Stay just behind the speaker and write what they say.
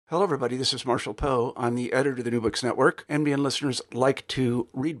Hello, everybody. This is Marshall Poe. I'm the editor of the New Books Network. NBN listeners like to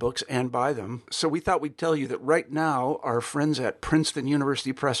read books and buy them. So we thought we'd tell you that right now, our friends at Princeton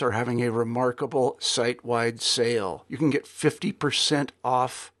University Press are having a remarkable site-wide sale. You can get 50%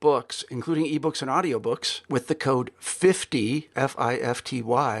 off books, including ebooks and audiobooks, with the code 50,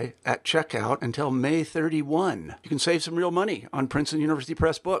 F-I-F-T-Y, at checkout until May 31. You can save some real money on Princeton University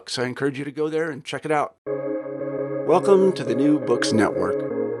Press books. I encourage you to go there and check it out. Welcome to the New Books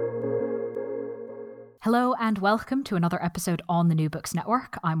Network. Hello and welcome to another episode on the New Books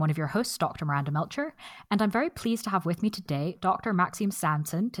Network. I'm one of your hosts, Dr. Miranda Melcher, and I'm very pleased to have with me today Dr. Maxim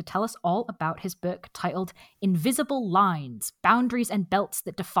Samson to tell us all about his book titled Invisible Lines, Boundaries and Belts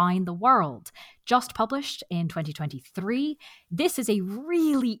That Define the World, just published in 2023. This is a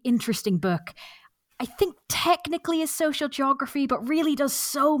really interesting book. I think technically is social geography, but really does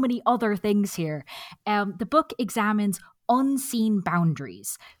so many other things here. The book examines unseen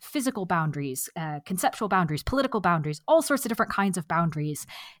boundaries, physical boundaries, conceptual boundaries, political boundaries, all sorts of different kinds of boundaries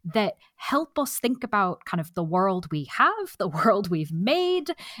that help us think about kind of the world we have, the world we've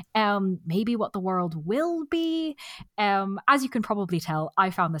made, maybe what the world will be. As you can probably tell, I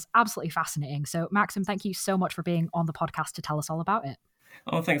found this absolutely fascinating. So Maxim, thank you so much for being on the podcast to tell us all about it.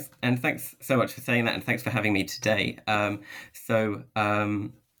 Oh, thanks. And thanks so much for saying that. And thanks for having me today.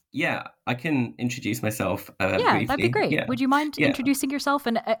 Yeah, I can introduce myself briefly. That'd be great. Yeah. Would you mind introducing yourself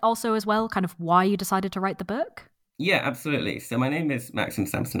and also as well kind of why you decided to write the book? Yeah, absolutely. So my name is Maxim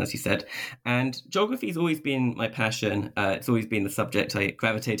Samson, as you said, and geography has always been my passion. It's always been the subject I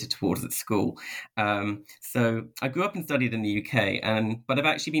gravitated towards at school. So I grew up and studied in the UK, but I've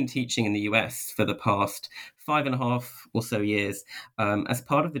actually been teaching in the US for the past 5.5 or so years as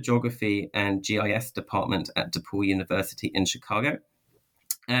part of the geography and GIS department at DePaul University in Chicago.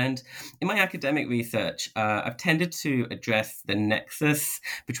 And in my academic research, I've tended to address the nexus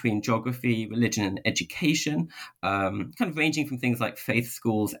between geography, religion, and education, kind of ranging from things like faith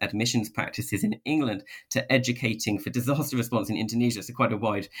schools, admissions practices in England, to educating for disaster response in Indonesia. So quite a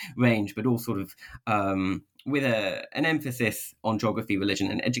wide range, but all sort of with an emphasis on geography,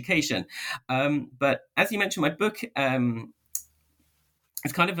 religion, and education. But as you mentioned, my book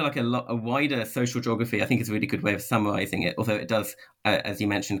it's kind of like a wider social geography, I think is a really good way of summarizing it, although it does, as you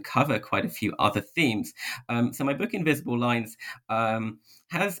mentioned, cover quite a few other themes. So my book, Invisible Lines,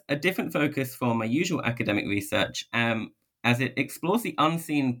 has a different focus from my usual academic research, as it explores the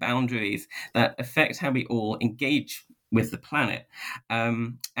unseen boundaries that affect how we all engage with the planet.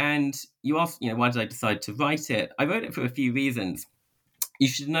 And you asked, why did I decide to write it? I wrote it for a few reasons. You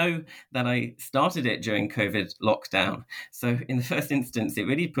should know that I started it during COVID lockdown. So in the first instance, it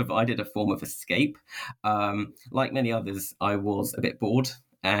really provided a form of escape. Like many others, I was a bit bored,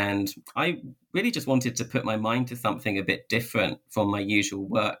 and I really just wanted to put my mind to something a bit different from my usual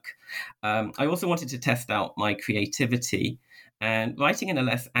work. I also wanted to test out my creativity, and writing in a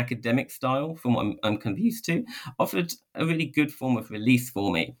less academic style from what I'm kind of used to offered a really good form of release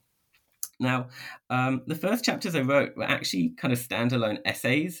for me. Now, the first chapters I wrote were actually kind of standalone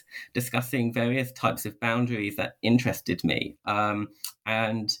essays discussing various types of boundaries that interested me.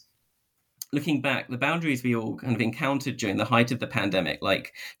 And looking back, the boundaries we all kind of encountered during the height of the pandemic,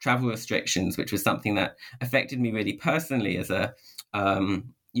 like travel restrictions, which was something that affected me really personally as a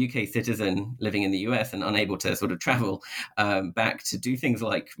UK citizen living in the US and unable to sort of travel back to do things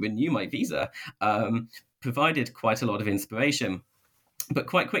like renew my visa, provided quite a lot of inspiration. But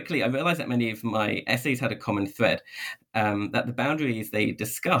quite quickly, I realized that many of my essays had a common thread, that the boundaries they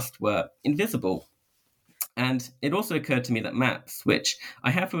discussed were invisible. And it also occurred to me that maps, which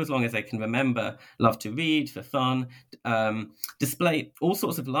I have for as long as I can remember, love to read for fun, display all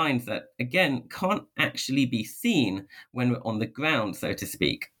sorts of lines that, again, can't actually be seen when we're on the ground, so to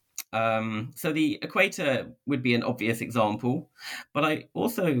speak. So the equator would be an obvious example, but I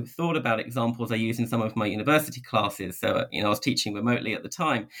also thought about examples I use in some of my university classes. So, I was teaching remotely at the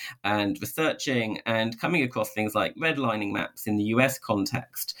time and researching and coming across things like redlining maps in the US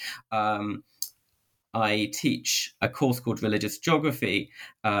context. I teach a course called Religious Geography,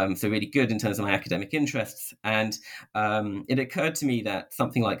 so really good in terms of my academic interests. And it occurred to me that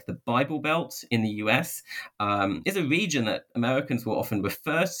something like the Bible Belt in the US is a region that Americans will often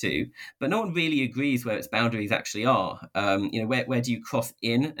refer to, but no one really agrees where its boundaries actually are. Where do you cross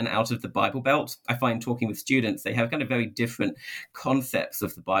in and out of the Bible Belt? I find talking with students, they have kind of very different concepts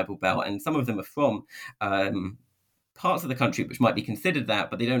of the Bible Belt, and some of them are from parts of the country which might be considered that,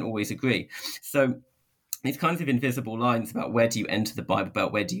 but they don't always agree. So these kinds of invisible lines about where do you enter the Bible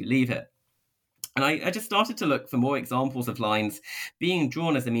Belt, where do you leave it, And I just started to look for more examples of lines being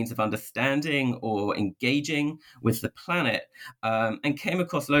drawn as a means of understanding or engaging with the planet, and came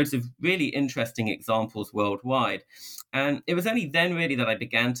across loads of really interesting examples worldwide. And it was only then really that I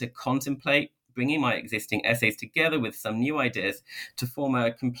began to contemplate bringing my existing essays together with some new ideas to form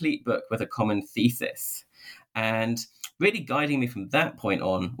a complete book with a common thesis. And really guiding me from that point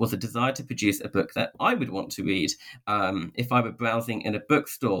on was a desire to produce a book that I would want to read if I were browsing in a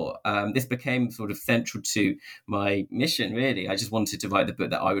bookstore. This became sort of central to my mission, really. I just wanted to write the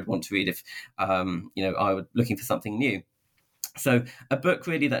book that I would want to read if I were looking for something new. So a book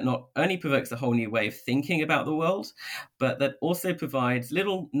really that not only provokes a whole new way of thinking about the world, but that also provides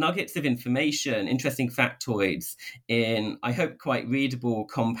little nuggets of information, interesting factoids in, I hope, quite readable,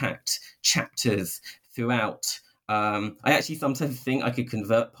 compact chapters throughout. I actually sometimes think I could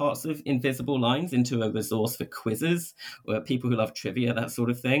convert parts of Invisible Lines into a resource for quizzes or people who love trivia, that sort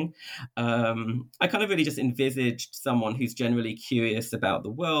of thing. I kind of really just envisaged someone who's generally curious about the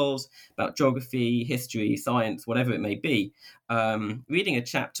world, about geography, history, science, whatever it may be, reading a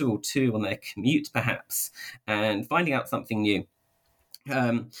chapter or two on their commute, perhaps, and finding out something new.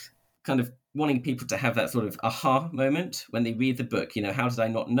 Kind of wanting people to have that sort of aha moment when they read the book. How did I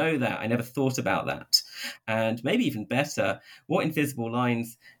not know that? I never thought about that. And maybe even better, what invisible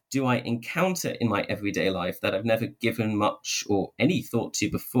lines do I encounter in my everyday life that I've never given much or any thought to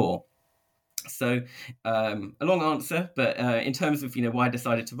before? So a long answer, but in terms of why I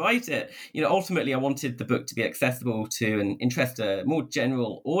decided to write it, ultimately I wanted the book to be accessible to and interest a more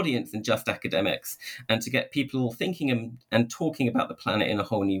general audience than just academics, and to get people thinking and talking about the planet in a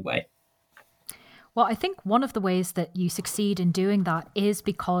whole new way. Well, I think one of the ways that you succeed in doing that is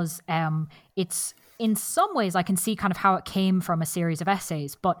because it's, in some ways, I can see kind of how it came from a series of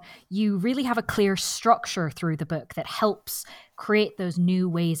essays, but you really have a clear structure through the book that helps create those new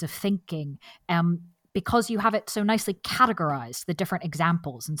ways of thinking, because you have it so nicely categorized, the different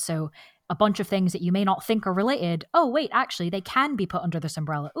examples. And so a bunch of things that you may not think are related, oh, wait, actually, they can be put under this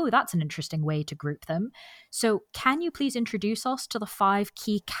umbrella. Oh, that's an interesting way to group them. So can you please introduce us to the 5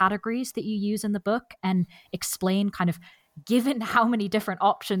 key categories that you use in the book and explain kind of, given how many different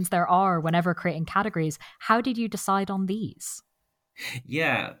options there are whenever creating categories, how did you decide on these?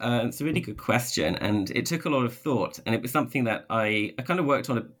 Yeah, it's a really good question, and it took a lot of thought, and it was something that I kind of worked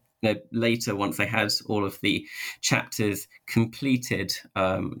on later once I had all of the chapters completed.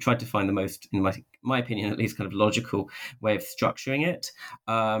 Tried to find the most, in my opinion, at least, kind of logical way of structuring it.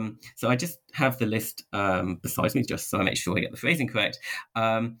 So I just have the list beside me, just so I make sure I get the phrasing correct.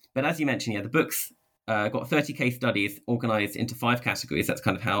 But as you mentioned, the book's got 30 case studies organized into 5 categories. That's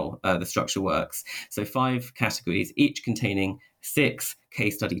kind of how the structure works. So 5 categories, each containing 6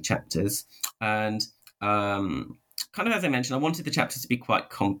 case study chapters. And kind of as I mentioned, I wanted the chapters to be quite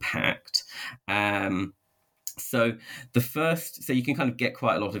compact. So you can kind of get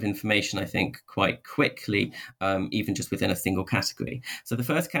quite a lot of information, I think, quite quickly, even just within a single category. So the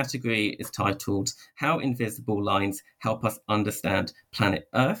first category is titled How Invisible Lines Help Us Understand Planet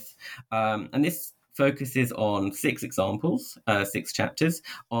Earth. And this focuses on 6 examples, 6 chapters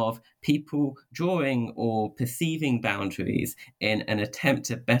of people drawing or perceiving boundaries in an attempt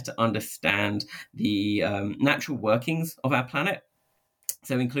to better understand the natural workings of our planet.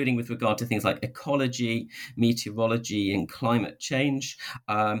 So including with regard to things like ecology, meteorology, and climate change.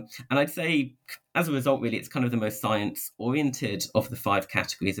 And I'd say, as a result, really, it's kind of the most science-oriented of the 5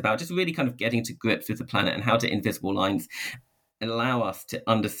 categories, about just really kind of getting to grips with the planet and how do invisible lines allow us to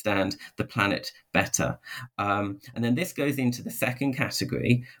understand the planet better. And then this goes into the second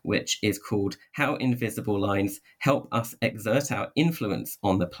category, which is called How Invisible Lines Help Us Exert Our Influence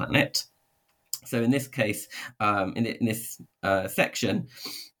on the Planet. So in this case, in this section,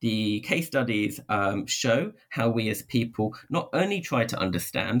 the case studies show how we as people not only try to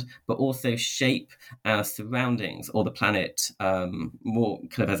understand, but also shape our surroundings or the planet more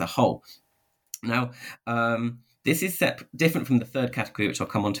kind of as a whole. Now, this is different from the third category, which I'll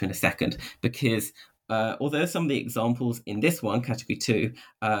come on to in a second, because although some of the examples in this one, category 2,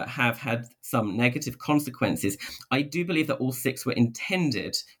 have had some negative consequences, I do believe that all 6 were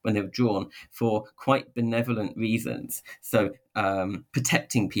intended when they were drawn for quite benevolent reasons. So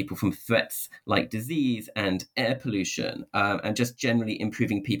protecting people from threats like disease and air pollution, and just generally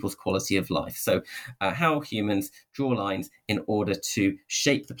improving people's quality of life. So how humans draw lines in order to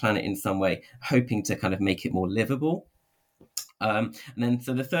shape the planet in some way, hoping to kind of make it more livable. And then,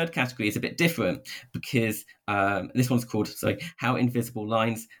 so the third category is a bit different because this one's called, How Invisible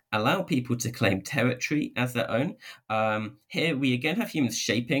Lines Allow People to Claim Territory as Their Own. Here we again have humans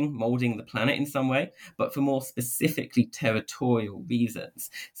shaping, molding the planet in some way, but for more specifically territorial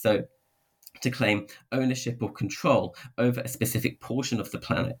reasons. So to claim ownership or control over a specific portion of the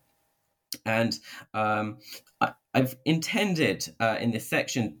planet. And I've intended in this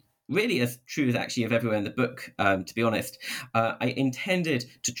section, really as true as actually of everywhere in the book, to be honest, I intended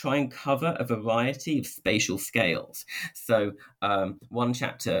to try and cover a variety of spatial scales. So one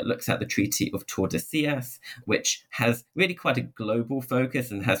chapter looks at the Treaty of Tordesillas, which has really quite a global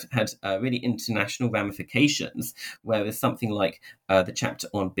focus and has had really international ramifications, whereas something like the chapter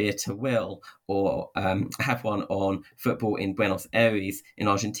on Beer to Will, or I have one on football in Buenos Aires in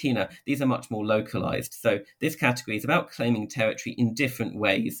Argentina, these are much more localized. So this category is about claiming territory in different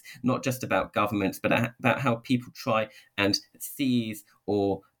ways, not just about governments, but about how people try and seize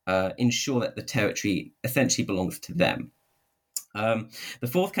or ensure that the territory essentially belongs to them. The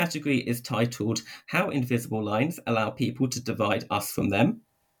fourth category is titled How Invisible Lines Allow People to Divide Us from Them.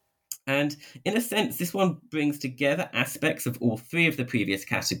 And in a sense, this one brings together aspects of all three of the previous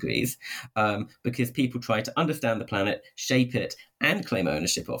categories, because people try to understand the planet, shape it, and claim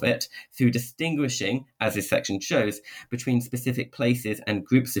ownership of it through distinguishing, as this section shows, between specific places and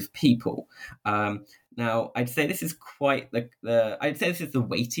groups of people. Now, I'd say this is quite I'd say this is the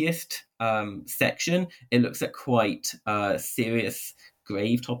weightiest section. It looks at quite serious,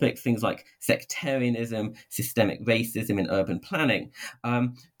 grave topics, things like sectarianism, systemic racism in urban planning.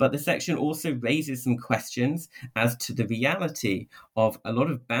 But the section also raises some questions as to the reality of a lot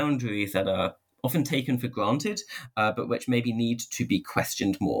of boundaries that are often taken for granted, but which maybe need to be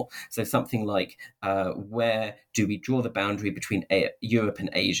questioned more. So something like, where do we draw the boundary between Europe and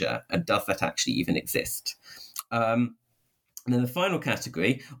Asia, and does that actually even exist? And then the final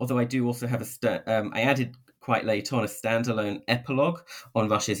category, although I do also have I added quite late on a standalone epilogue on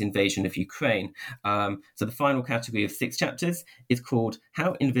Russia's invasion of Ukraine. So the final category of 6 chapters is called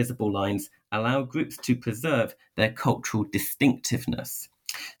How Invisible Lines Allow Groups to Preserve Their Cultural Distinctiveness.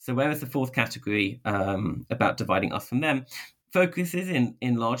 So whereas the fourth category, about dividing us from them, focuses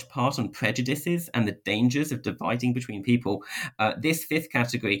in large part on prejudices and the dangers of dividing between people, this fifth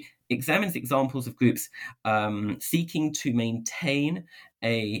category examines examples of groups seeking to maintain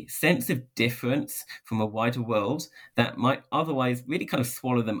a sense of difference from a wider world that might otherwise really kind of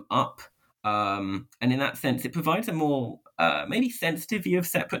swallow them up. And in that sense, it provides a more maybe sensitive view of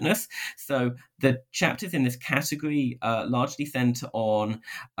separateness. So the chapters in this category largely center on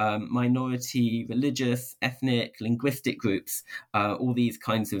minority, religious, ethnic, linguistic groups, all these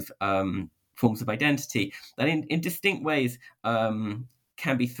kinds of forms of identity that in distinct ways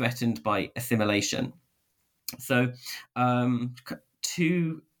can be threatened by assimilation. So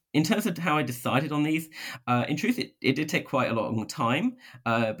in terms of how I decided on these, in truth, it did take quite a long time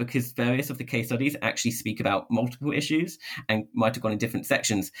because various of the case studies actually speak about multiple issues and might have gone in different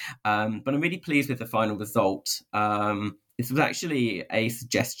sections. But I'm really pleased with the final result. This was actually a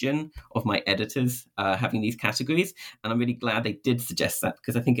suggestion of my editors having these categories, and I'm really glad they did suggest that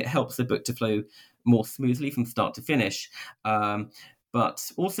because I think it helps the book to flow more smoothly from start to finish.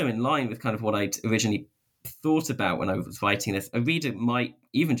 But also in line with kind of what I'd originally thought about when I was writing this, a reader might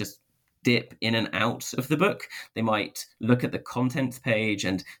even just dip in and out of the book. They might look at the contents page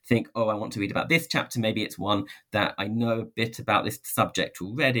and think, oh, I want to read about this chapter. Maybe it's one that I know a bit about this subject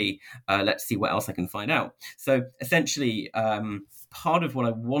already. Let's see what else I can find out. So essentially, part of what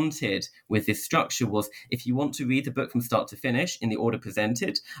I wanted with this structure was if you want to read the book from start to finish in the order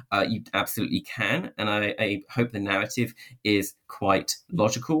presented, you absolutely can. And I hope the narrative is quite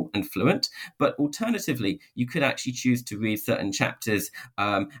logical and fluent. But alternatively, you could actually choose to read certain chapters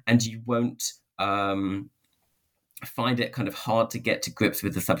and you won't find it kind of hard to get to grips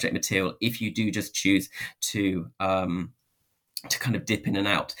with the subject material if you do just choose to kind of dip in and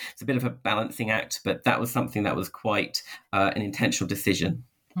out. It's a bit of a balancing act, but that was something that was quite an intentional decision.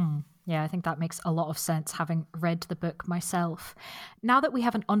 Yeah, I think that makes a lot of sense, having read the book myself. Now that we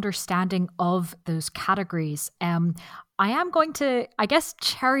have an understanding of those categories, I am going to, I guess,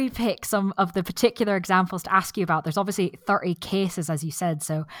 cherry pick some of the particular examples to ask you about. There's obviously 30 cases, as you said,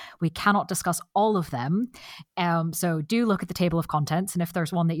 so we cannot discuss all of them. So do look at the table of contents, and if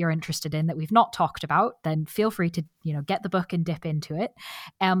there's one that you're interested in that we've not talked about, then feel free to, get the book and dip into it.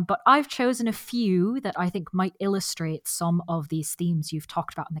 But I've chosen a few that I think might illustrate some of these themes you've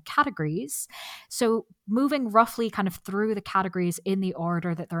talked about in the categories. So moving roughly kind of through the categories in the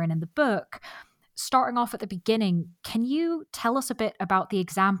order that they're in the book, starting off at the beginning, can you tell us a bit about the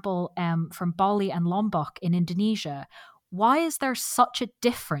example from Bali and Lombok in Indonesia? Why is there such a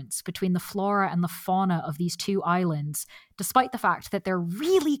difference between the flora and the fauna of these two islands, despite the fact that they're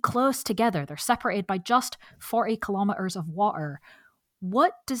really close together? They're separated by just 40 kilometers of water.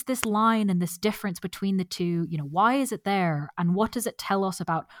 What does this line and this difference between the two, why is it there? And what does it tell us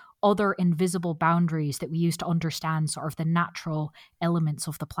about other invisible boundaries that we use to understand sort of the natural elements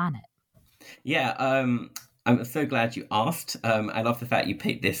of the planet? Yeah, I'm so glad you asked. I love the fact you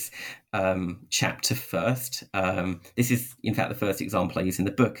picked this chapter first. This is, in fact, the first example I use in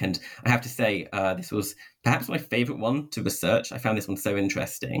the book. And I have to say, this was perhaps my favorite one to research. I found this one so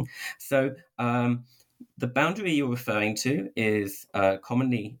interesting. So the boundary you're referring to is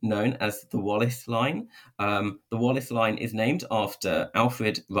commonly known as the Wallace Line. The Wallace Line is named after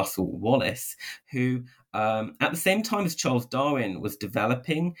Alfred Russel Wallace, who at the same time as Charles Darwin was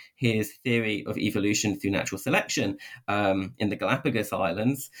developing his theory of evolution through natural selection in the Galapagos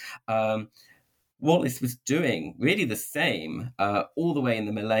Islands, Wallace was doing really the same all the way in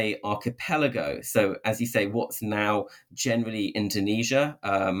the Malay archipelago. So, as you say, what's now generally Indonesia.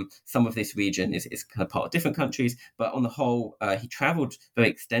 Some of this region is kind of part of different countries, but on the whole, he traveled very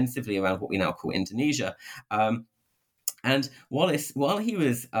extensively around what we now call Indonesia. And Wallace, while he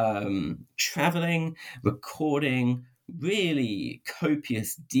was traveling, recording really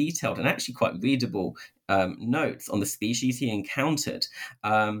copious, detailed, and actually quite readable notes on the species he encountered,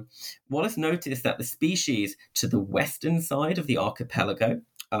 Wallace noticed that the species to the western side of the archipelago,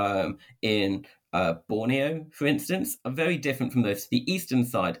 in Borneo, for instance, are very different from those to the eastern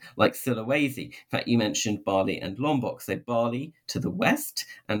side, like Sulawesi. In fact, you mentioned Bali and Lombok. So Bali to the west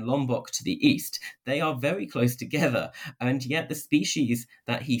and Lombok to the east. They are very close together, and yet the species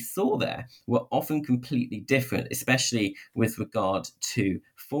that he saw there were often completely different, especially with regard to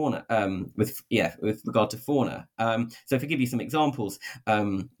fauna. With regard to fauna. So if I give you some examples,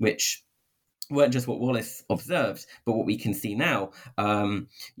 which weren't just what Wallace observed, but what we can see now,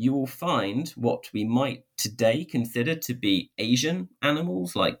 you will find what we might today consider to be Asian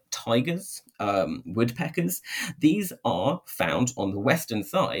animals like tigers, woodpeckers. These are found on the western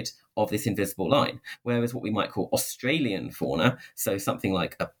side of this invisible line, whereas what we might call Australian fauna, so something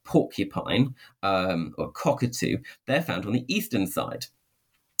like a porcupine or a cockatoo, they're found on the eastern side.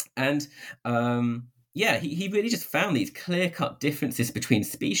 And he really just found these clear-cut differences between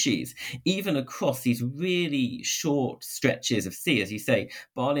species, even across these really short stretches of sea. As you say,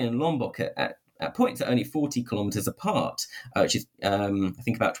 Bali and Lombok at points are only 40 kilometers apart, which is, I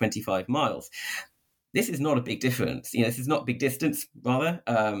think, about 25 miles. This is not a big difference. This is not a big distance, rather.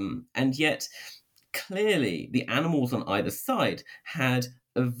 And yet, clearly, the animals on either side had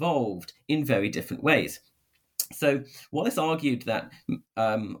evolved in very different ways. So Wallace argued that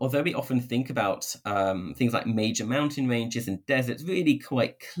although we often think about things like major mountain ranges and deserts, really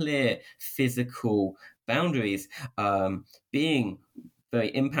quite clear physical boundaries being very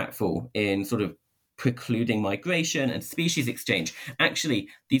impactful in sort of precluding migration and species exchange, actually,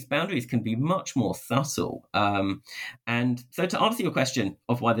 these boundaries can be much more subtle. And so to answer your question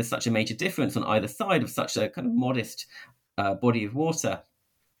of why there's such a major difference on either side of such a kind of modest body of water,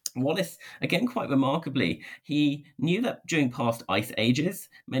 Wallace, again, quite remarkably, he knew that during past ice ages,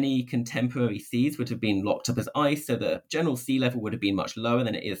 many contemporary seas would have been locked up as ice, so the general sea level would have been much lower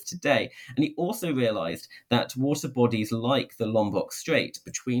than it is today. And he also realized that water bodies like the Lombok Strait,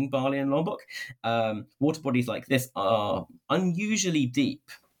 between Bali and Lombok, water bodies like this are unusually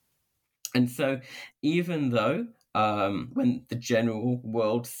deep. And so even though when the general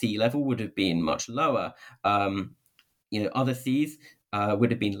world sea level would have been much lower, other seas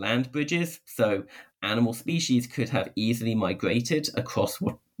would have been land bridges, so animal species could have easily migrated across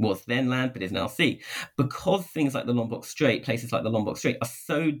what was then land but is now sea. Because things like the Lombok Strait, places like the Lombok Strait, are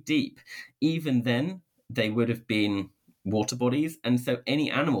so deep, even then they would have been water bodies, and so any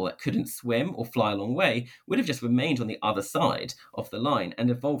animal that couldn't swim or fly a long way would have just remained on the other side of the line and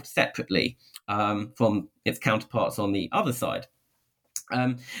evolved separately from its counterparts on the other side.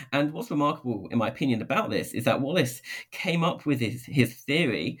 And what's remarkable, in my opinion, about this is that Wallace came up with his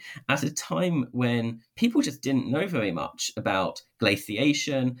theory at a time when people just didn't know very much about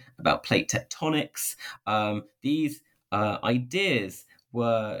glaciation, about plate tectonics. These ideas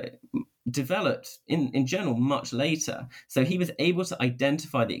were developed in general much later. So he was able to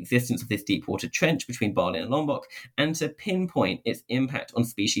identify the existence of this deep water trench between Bali and Lombok and to pinpoint its impact on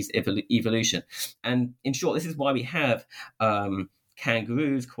species evolution. And in short, this is why we have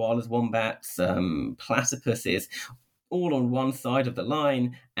kangaroos, koalas, wombats, platypuses, all on one side of the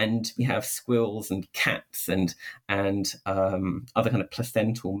line, and we have squirrels and cats and other kind of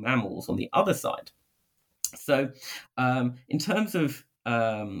placental mammals on the other side. So in terms of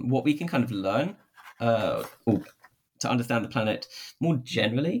what we can kind of learn or to understand the planet more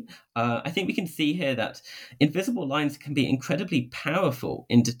generally, I think we can see here that invisible lines can be incredibly powerful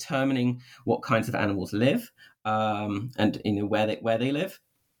in determining what kinds of animals live and where they live.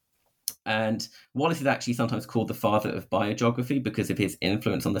 And Wallace is actually sometimes called the father of biogeography because of his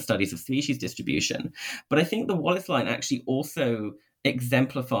influence on the studies of species distribution. But I think the Wallace line actually also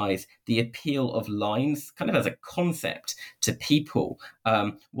exemplifies the appeal of lines kind of as a concept to people.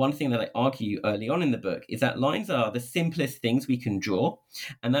 One thing that I argue early on in the book is that lines are the simplest things we can draw,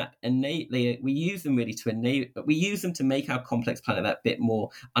 and that innately we use them really we use them to make our complex planet that bit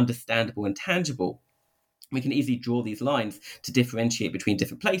more understandable and tangible. We can easily draw these lines to differentiate between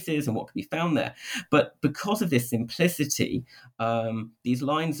different places and what can be found there. But because of this simplicity, these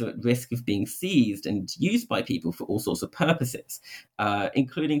lines are at risk of being seized and used by people for all sorts of purposes,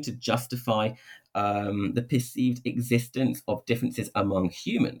 including to justify the perceived existence of differences among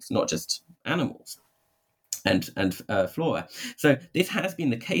humans, not just animals and flora. So this has been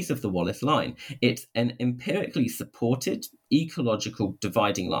the case of the Wallace line. It's an empirically supported ecological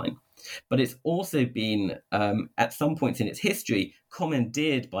dividing line. But it's also been, at some points in its history,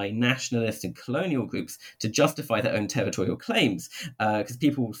 commandeered by nationalist and colonial groups to justify their own territorial claims. Because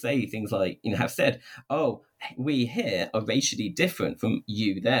people will say things like, have said, oh, we here are racially different from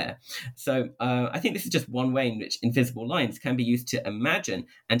you there. So I think this is just one way in which invisible lines can be used to imagine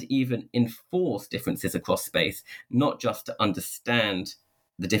and even enforce differences across space, not just to understand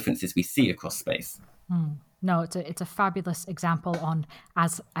the differences we see across space. No, it's a fabulous example on,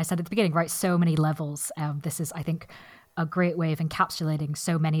 as I said at the beginning, right, so many levels. This is, I think, a great way of encapsulating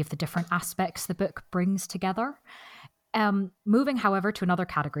so many of the different aspects the book brings together. Moving, however, to another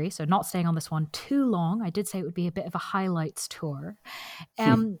category, so not staying on this one too long, I did say it would be a bit of a highlights tour.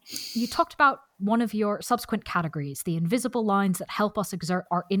 You talked about one of your subsequent categories, the invisible lines that help us exert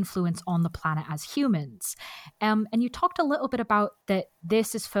our influence on the planet as humans. And you talked a little bit about that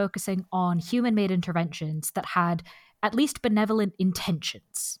this is focusing on human-made interventions that had at least benevolent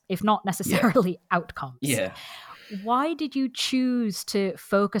intentions, if not necessarily outcomes. Yeah. Why did you choose to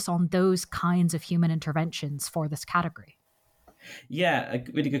focus on those kinds of human interventions for this category? Yeah, a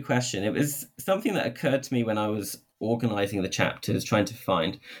really good question. It was something that occurred to me when I was organizing the chapters, trying to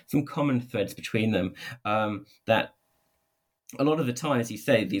find some common threads between them, that a lot of the time, as you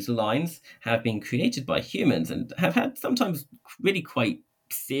say, these lines have been created by humans and have had sometimes really quite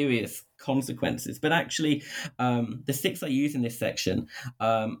serious consequences. But actually, the 6 I use in this section,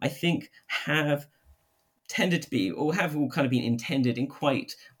 I think have tended to be, or have all kind of been intended in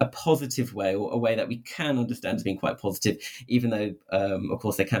quite a positive way, or a way that we can understand as being quite positive, even though, of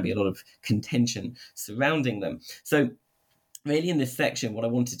course, there can be a lot of contention surrounding them. So really in this section, what I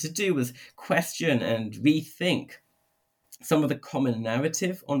wanted to do was question and rethink some of the common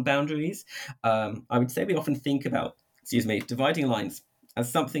narrative on boundaries. I would say we often think about, dividing lines as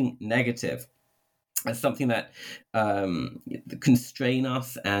something negative, as something that constrain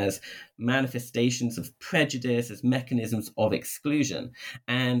us, as manifestations of prejudice, as mechanisms of exclusion.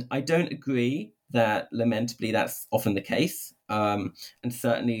 And I don't agree that, lamentably, that's often the case. And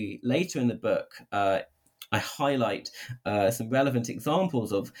certainly later in the book, I highlight some relevant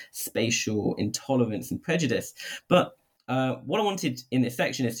examples of spatial intolerance and prejudice. But what I wanted in this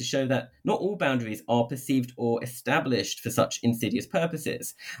section is to show that not all boundaries are perceived or established for such insidious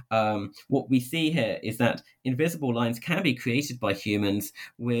purposes. What we see here is that invisible lines can be created by humans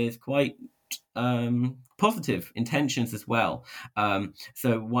with quite positive intentions as well.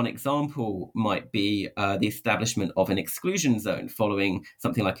 So one example might be the establishment of an exclusion zone following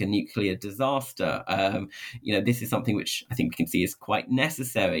something like a nuclear disaster. This is something which I think we can see is quite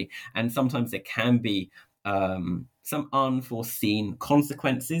necessary, and sometimes there can be some unforeseen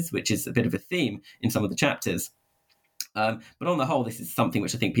consequences, which is a bit of a theme in some of the chapters. But on the whole, this is something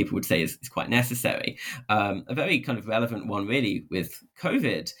which I think people would say is quite necessary. A very kind of relevant one, really, with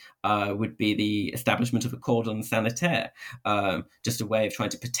COVID would be the establishment of a cordon sanitaire, just a way of trying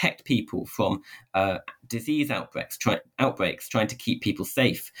to protect people from disease outbreaks, trying to keep people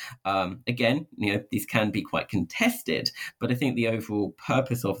safe. Again, these can be quite contested, but I think the overall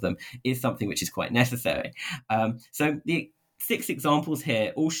purpose of them is something which is quite necessary. So the 6 examples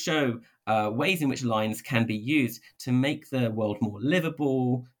here all show ways in which lines can be used to make the world more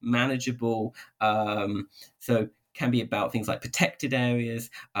livable, manageable. So can be about things like protected areas.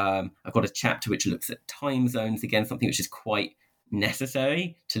 I've got a chapter which looks at time zones, again, something which is quite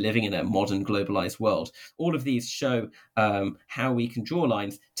necessary to living in a modern globalized world. All of these show how we can draw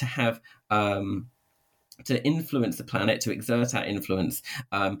lines to have to influence the planet, to exert our influence,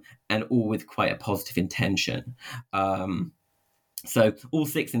 and all with quite a positive intention. So all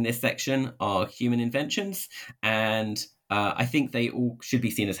 6 in this section are human inventions, and I think they all should be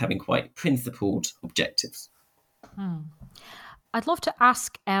seen as having quite principled objectives. I'd love to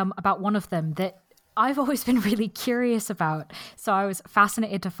ask about one of them that I've always been really curious about. So I was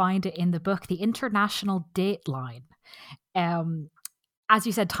fascinated to find it in the book, the international date line. As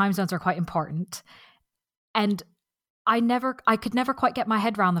you said, time zones are quite important. And I could never quite get my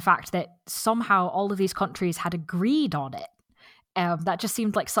head around the fact that somehow all of these countries had agreed on it. That just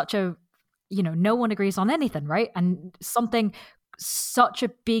seemed like such a, no one agrees on anything, right? And something such a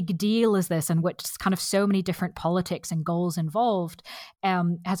big deal as this, and which kind of so many different politics and goals involved,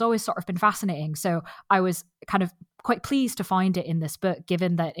 has always sort of been fascinating. So I was kind of quite pleased to find it in this book,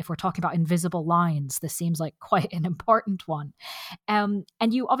 given that if we're talking about invisible lines, this seems like quite an important one. And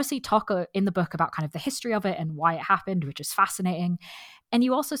you obviously talk in the book about kind of the history of it and why it happened, which is fascinating. And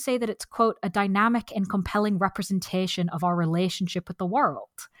you also say that it's, quote, a dynamic and compelling representation of our relationship with the world.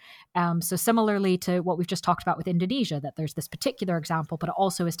 So similarly to what we've just talked about with Indonesia, that there's this particular example, but it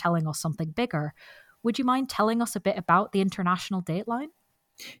also is telling us something bigger. Would you mind telling us a bit about the international dateline?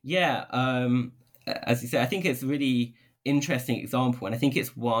 Yeah, as you say, I think it's a really interesting example, and I think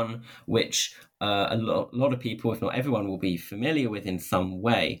it's one which a lot of people, if not everyone, will be familiar with in some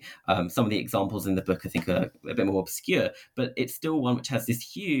way. Some of the examples in the book, I think, are a bit more obscure, but it's still one which has this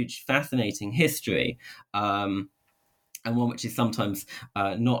huge, fascinating history. And one which is sometimes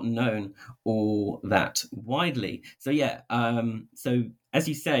not known all that widely. So yeah, so as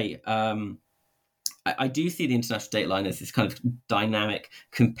you say, I do see the international dateline as this kind of dynamic,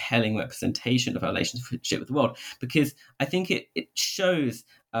 compelling representation of our relationship with the world, because I think it shows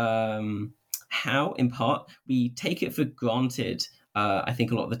how, in part, we take it for granted. I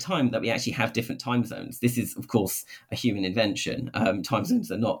think a lot of the time that we actually have different time zones. This is, of course, a human invention. Time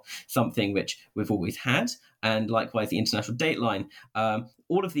zones are not something which we've always had. And likewise, the international dateline.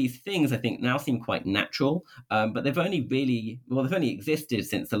 All of these things, I think, now seem quite natural, but they've only existed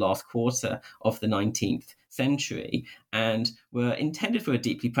since the last quarter of the 19th century, and were intended for a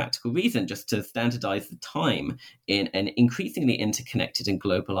deeply practical reason, just to standardize the time in an increasingly interconnected and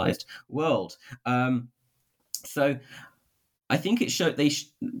globalized world. So I think it showed the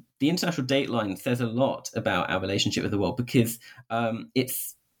international dateline says a lot about our relationship with the world, because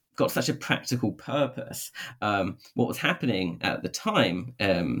it's got such a practical purpose. What was happening at the time,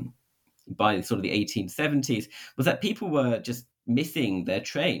 by sort of the 1870s, was that people were just missing their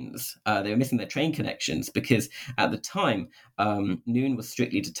trains. They were missing their train connections, because at the time, noon was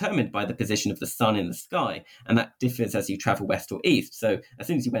strictly determined by the position of the sun in the sky, and that differs as you travel west or east. So as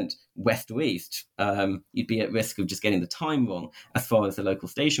soon as you went west or east, you'd be at risk of just getting the time wrong as far as the local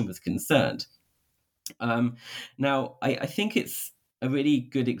station was concerned. Now, I think it's a really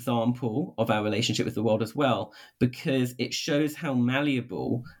good example of our relationship with the world as well, because it shows how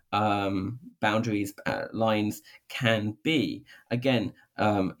malleable boundaries, lines can be. Again,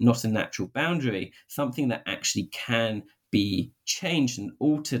 not a natural boundary, something that actually can be changed and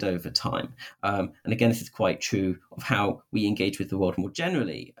altered over time. And again, this is quite true of how we engage with the world more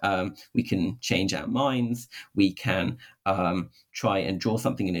generally. We can change our minds, we can try and draw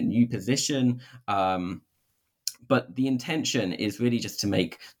something in a new position, but the intention is really just to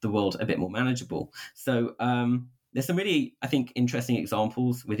make the world a bit more manageable. So there's some really, I think, interesting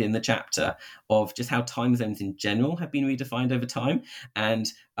examples within the chapter of just how time zones in general have been redefined over time. And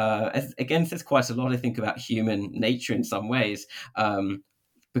again, says quite a lot, I think, about human nature in some ways.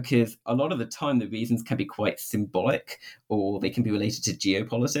 Because a lot of the time the reasons can be quite symbolic, or they can be related to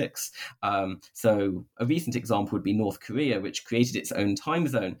geopolitics. So a recent example would be North Korea, which created its own time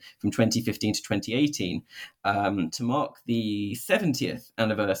zone from 2015 to 2018 to mark the 70th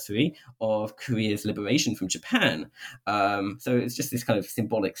anniversary of Korea's liberation from Japan. So it's just this kind of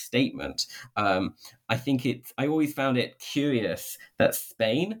symbolic statement. I always found it curious that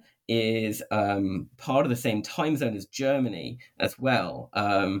Spain is part of the same time zone as Germany as well.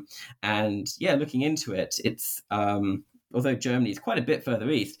 And yeah, looking into it, it's although Germany is quite a bit further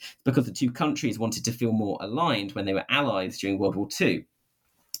east, because the two countries wanted to feel more aligned when they were allies during World War II.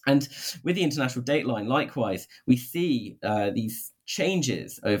 And with the international dateline, likewise, we see these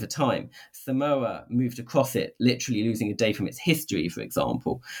changes over time. Samoa moved across it, literally losing a day from its history, for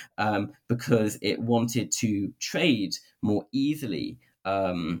example, because it wanted to trade more easily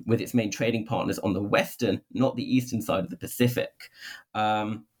with its main trading partners on the western, not the eastern side of the Pacific.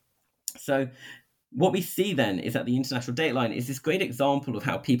 So what we see then is that the international dateline is this great example of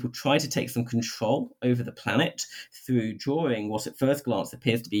how people try to take some control over the planet through drawing what at first glance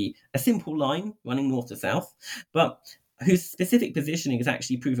appears to be a simple line running north to south, but whose specific positioning is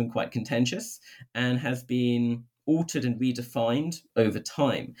actually proven quite contentious and has been altered and redefined over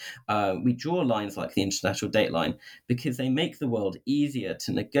time. We draw lines like the international date line because they make the world easier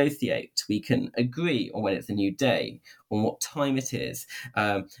to negotiate. We can agree on when it's a new day, on what time it is.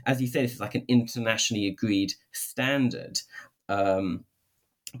 As you say, this is like an internationally agreed standard.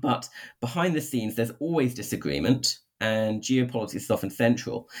 But behind the scenes, there's always disagreement, and geopolitics is often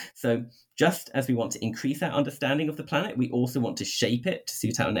central. So just as we want to increase our understanding of the planet, we also want to shape it to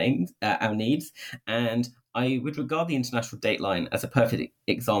suit our needs. And I would regard the international date line as a perfect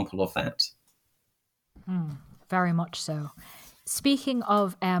example of that. Very much so. Speaking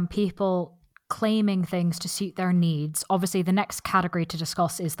of people claiming things to suit their needs, obviously the next category to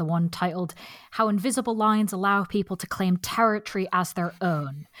discuss is the one titled How Invisible Lines Allow People to Claim Territory as Their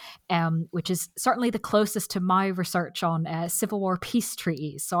Own, which is certainly the closest to my research on Civil War peace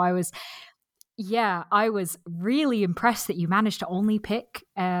treaties. So I was really impressed that you managed to only pick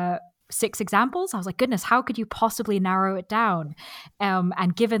 6 examples. I was like, goodness, how could you possibly narrow it down?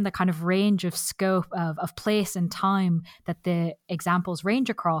 And given the kind of range of scope of place and time that the examples range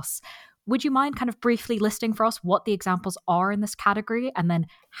across, would you mind kind of briefly listing for us what the examples are in this category, and then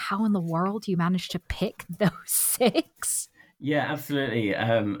how in the world you managed to pick those 6? Yeah, absolutely.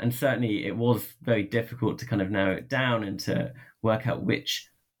 And certainly it was very difficult to kind of narrow it down and to work out which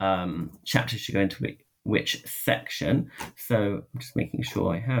chapters should go into which section. So I'm just making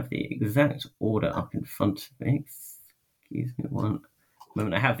sure I have the exact order up in front of me. Excuse me one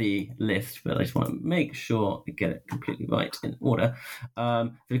moment. I have the list, but I just want to make sure I get it completely right in order.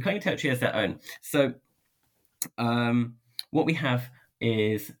 So the claiming territory as their own. So what we have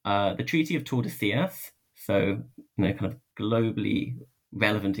is the Treaty of Tordesillas. So, kind of globally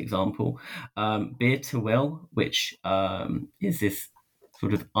relevant example. Bir Tawil, which is this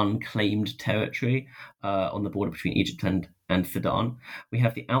sort of unclaimed territory on the border between Egypt and Sudan. We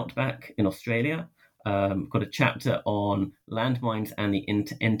have the Outback in Australia. We've got a chapter on landmines and the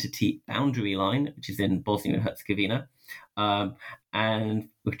inter-entity boundary line, which is in Bosnia and Herzegovina. And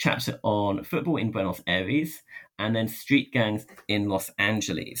a chapter on football in Buenos Aires, and then street gangs in Los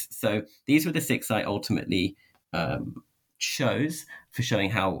Angeles. So these were the 6 I ultimately chose for showing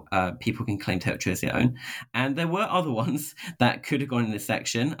how people can claim territory as their own. And there were other ones that could have gone in this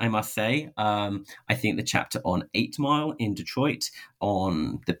section, I must say. I think the chapter on 8 Mile in Detroit,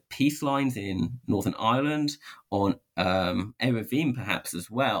 on the peace lines in Northern Ireland, on Erevim perhaps as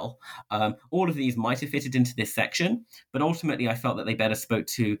well. All of these might have fitted into this section, but ultimately I felt that they better spoke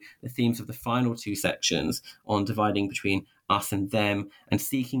to the themes of the final 2 sections on dividing between us and them and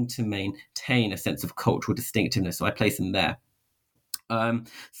seeking to maintain a sense of cultural distinctiveness. So I placed them there.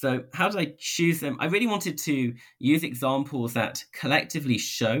 So how did I choose them? I really wanted to use examples that collectively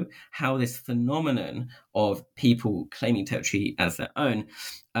show how this phenomenon of people claiming territory as their own,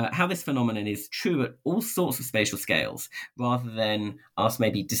 how this phenomenon is true at all sorts of spatial scales, rather than us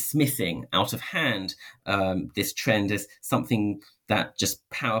maybe dismissing out of hand this trend as something that just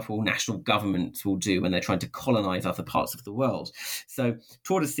powerful national governments will do when they're trying to colonize other parts of the world. So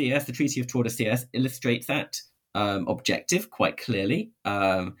Tordesillas, the Treaty of Tordesillas, illustrates that objective quite clearly,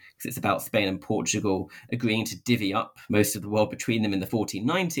 because it's about Spain and Portugal agreeing to divvy up most of the world between them in the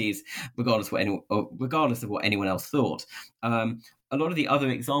 1490s, regardless of what anyone else thought. A lot of the other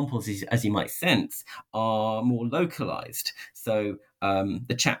examples, as you might sense, are more localized. So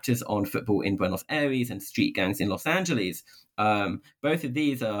the chapters on football in Buenos Aires and street gangs in Los Angeles, both of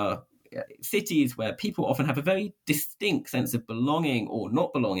these are cities where people often have a very distinct sense of belonging or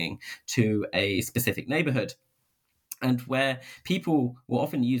not belonging to a specific neighborhood, and where people will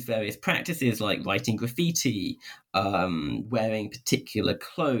often use various practices like writing graffiti, wearing particular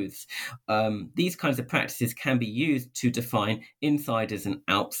clothes. These kinds of practices can be used to define insiders and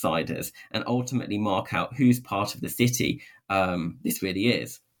outsiders and ultimately mark out whose part of the city this really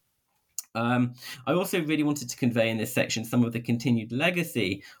is. I also really wanted to convey in this section some of the continued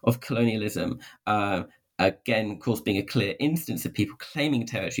legacy of colonialism, again, of course, being a clear instance of people claiming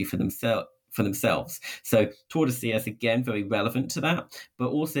territory for themselves. So Tordesillas, again, very relevant to that, but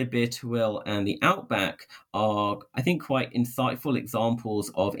also Bir Tawil and the Outback are, I think, quite insightful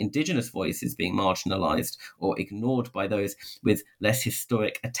examples of indigenous voices being marginalized or ignored by those with less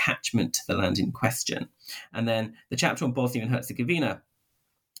historic attachment to the land in question. And then the chapter on Bosnia and Herzegovina,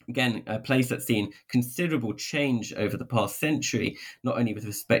 again, a place that's seen considerable change over the past century, not only with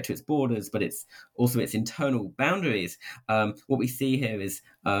respect to its borders, but its internal boundaries. What we see here is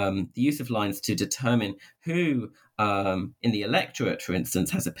the use of lines to determine who in the electorate, for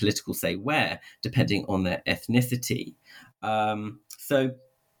instance, has a political say where, depending on their ethnicity. So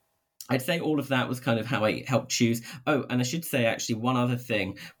I'd say all of that was kind of how I helped choose. Oh, and I should say actually one other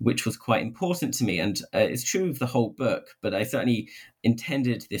thing which was quite important to me, and it's true of the whole book, but I certainly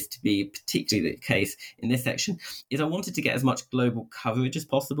intended this to be particularly the case in this section, is I wanted to get as much global coverage as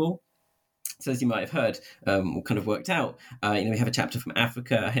possible. So as you might have heard, or kind of worked out, we have a chapter from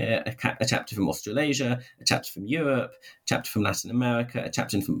Africa here, a chapter from Australasia, a chapter from Europe, a chapter from Latin America, a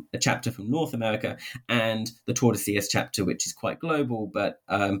chapter from North America, and the Tordesillas chapter, which is quite global, but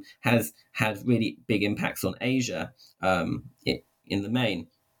has had really big impacts on Asia in the main.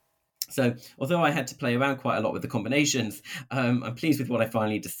 So although I had to play around quite a lot with the combinations, I'm pleased with what I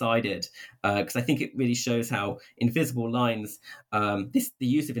finally decided, because I think it really shows how invisible lines, the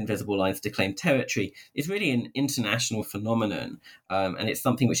use of invisible lines to claim territory, is really an international phenomenon. And it's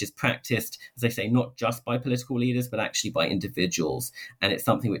something which is practiced, as I say, not just by political leaders, but actually by individuals. And it's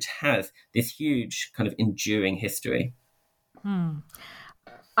something which has this huge kind of enduring history.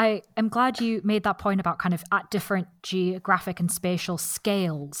 I am glad you made that point about kind of at different geographic and spatial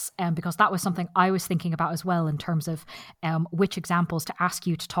scales, because that was something I was thinking about as well in terms of which examples to ask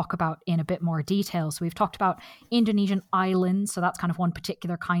you to talk about in a bit more detail. So we've talked about Indonesian islands, so that's kind of one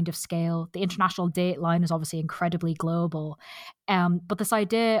particular kind of scale. The international date line is obviously incredibly global. But this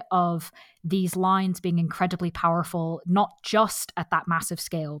idea of these lines being incredibly powerful, not just at that massive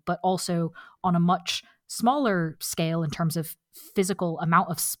scale, but also on a much smaller scale in terms of physical amount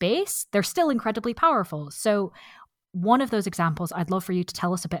of space, they're still incredibly powerful. So one of those examples I'd love for you to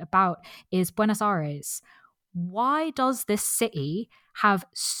tell us a bit about is Buenos Aires. Why does this city have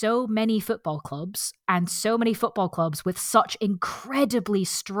so many football clubs and so many football clubs with such incredibly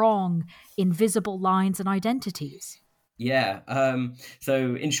strong invisible lines and identities? Yeah.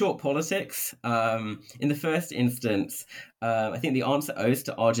 So in short, politics, in the first instance, I think the answer owes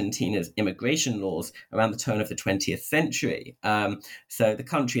to Argentina's immigration laws around the turn of the 20th century. So the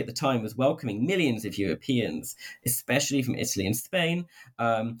country at the time was welcoming millions of Europeans, especially from Italy and Spain.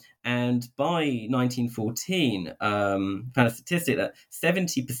 And by 1914, found a statistic that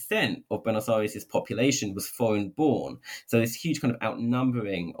 70% of Buenos Aires' population was foreign-born. So this huge kind of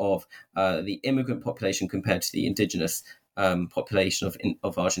outnumbering of the immigrant population compared to the indigenous population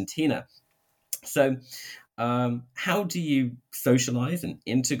of Argentina. So how do you socialize and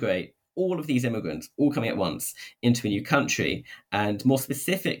integrate all of these immigrants all coming at once into a new country? And more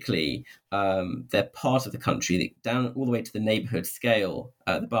specifically, they're part of the country down all the way to the neighborhood scale,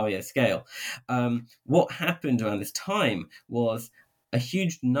 the barrio scale. What happened around this time was a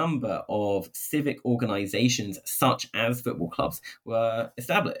huge number of civic organizations, such as football clubs, were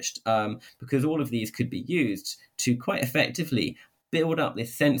established, because all of these could be used to quite effectively build up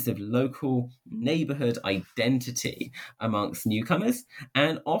this sense of local neighborhood identity amongst newcomers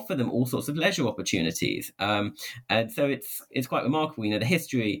and offer them all sorts of leisure opportunities. And so it's quite remarkable. The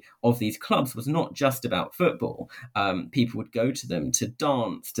history of these clubs was not just about football. People would go to them to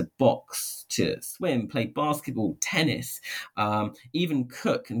dance, to box, to swim, play basketball, tennis, even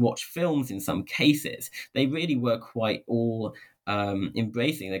cook and watch films in some cases. They really were quite all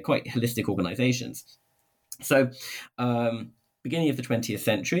embracing. They're quite holistic organizations. So, beginning of the 20th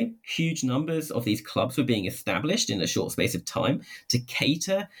century, huge numbers of these clubs were being established in a short space of time to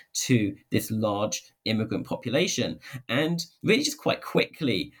cater to this large immigrant population. And really just quite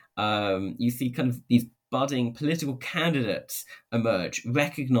quickly, you see kind of these budding political candidates emerge,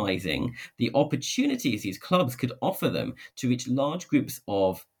 recognizing the opportunities these clubs could offer them to reach large groups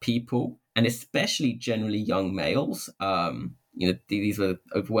of people, and especially generally young males. These were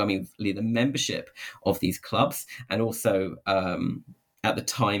overwhelmingly the membership of these clubs, and also at the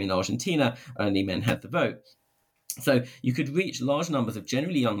time in Argentina, only men had the vote. So you could reach large numbers of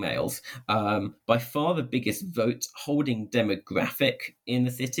generally young males, by far the biggest vote-holding demographic in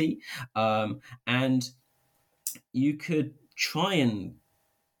the city, and you could try and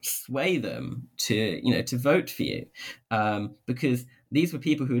sway them to vote for you, because these were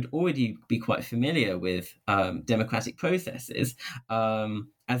people who would already be quite familiar with democratic processes,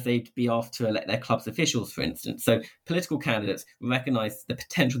 as they'd be asked to elect their club's officials, for instance. So political candidates recognized the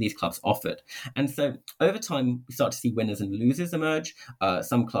potential these clubs offered. And so over time, we start to see winners and losers emerge.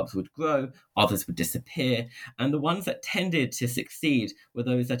 Some clubs would grow, others would disappear. And the ones that tended to succeed were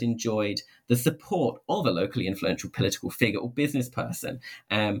those that enjoyed the support of a locally influential political figure or business person,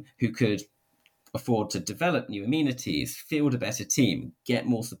 who could afford to develop new amenities, field a better team, get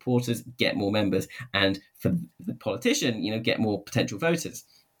more supporters, get more members, and for the politician, get more potential voters.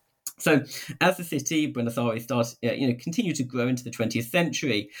 So as the city, Buenos Aires, continued to grow into the 20th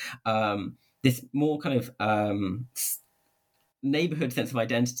century, this more kind of neighborhood sense of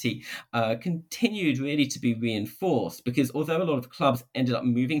identity continued really to be reinforced, because although a lot of clubs ended up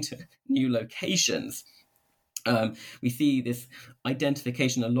moving to new locations, we see this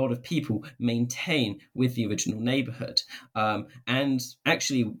identification a lot of people maintain with the original neighborhood. And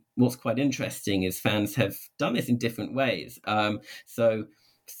actually, what's quite interesting is fans have done this in different ways. So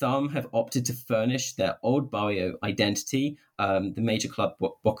some have opted to furnish their old barrio identity. The major club,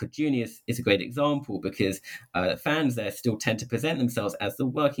 Boca Juniors, is a great example, because fans there still tend to present themselves as the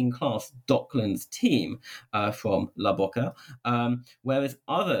working class Docklands team from La Boca, whereas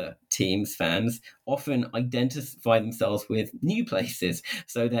other teams' fans often identify themselves with new places.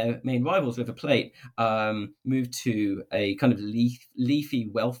 So their main rivals, River Plate, moved to a kind of leafy,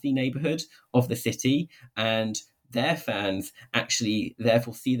 wealthy neighborhood of the city, and their fans actually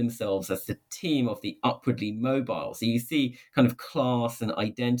therefore see themselves as the team of the upwardly mobile. So you see kind of class and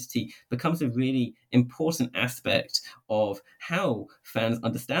identity becomes a really important aspect of how fans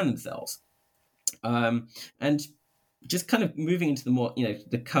understand themselves. And just kind of moving into the more,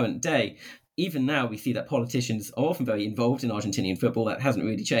 the current day, even now we see that politicians are often very involved in Argentinian football. That hasn't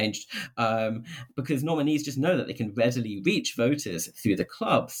really changed, because nominees just know that they can readily reach voters through the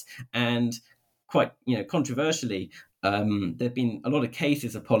clubs. And quite, controversially, there have been a lot of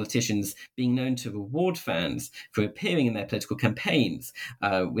cases of politicians being known to reward fans for appearing in their political campaigns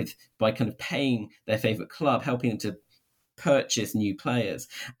by kind of paying their favourite club, helping them to purchase new players,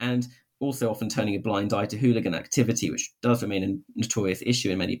 and also often turning a blind eye to hooligan activity, which does remain a notorious issue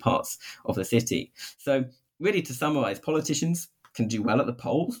in many parts of the city. So really, to summarise, politicians can do well at the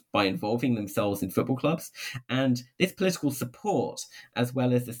polls by involving themselves in football clubs, and this political support, as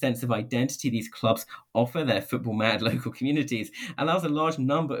well as the sense of identity these clubs offer their football-mad local communities, allows a large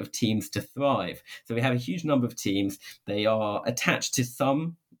number of teams to thrive. So we have a huge number of teams. They are attached to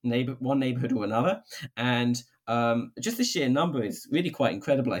one neighborhood or another, and just the sheer number is really quite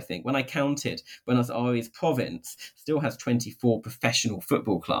incredible, I think. When I counted, Buenos Aires province still has 24 professional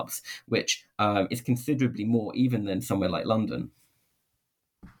football clubs, which is considerably more even than somewhere like London.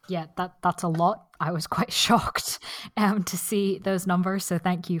 Yeah, that's a lot. I was quite shocked to see those numbers, so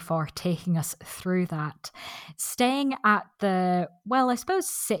thank you for taking us through that. Staying at the, I suppose,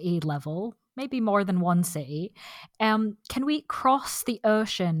 city level, maybe more than one city, can we cross the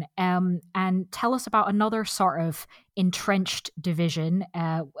ocean and tell us about another sort of entrenched division,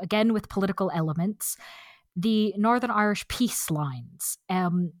 again with political elements, the Northern Irish peace lines?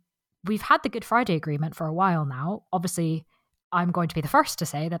 We've had the Good Friday Agreement for a while now. Obviously, I'm going to be the first to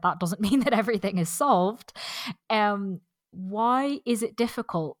say that doesn't mean that everything is solved. Why is it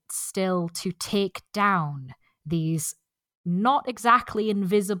difficult still to take down these not exactly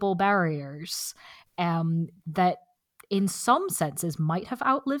invisible barriers that in some senses might have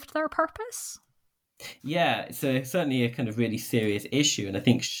outlived their purpose? Yeah, it's certainly a kind of really serious issue, and I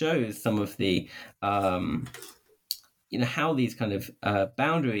think shows some of the, how these kind of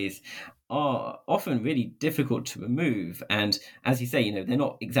boundaries are often really difficult to remove. And as you say, they're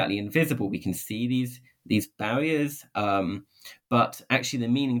not exactly invisible. We can see these barriers, but actually the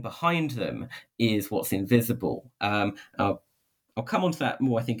meaning behind them is what's invisible. I'll come on to that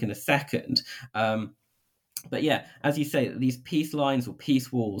more, I think, in a second. But yeah, as you say, these peace lines or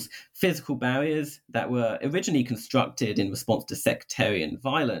peace walls, physical barriers that were originally constructed in response to sectarian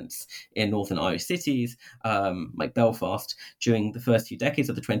violence in Northern Irish cities, like Belfast, during the first few decades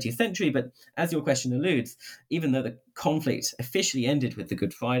of the 20th century. But as your question alludes, even though the conflict officially ended with the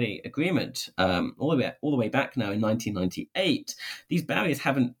Good Friday Agreement all the way back now in 1998, these barriers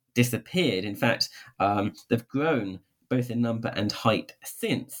haven't disappeared. In fact, they've grown both in number and height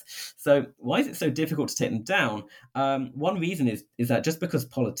since. So why is it so difficult to take them down? One reason is that just because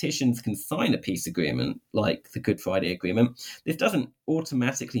politicians can sign a peace agreement like the Good Friday Agreement, this doesn't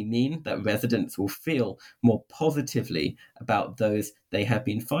automatically mean that residents will feel more positively about those they have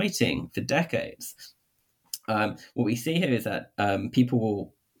been fighting for decades. What we see here is that people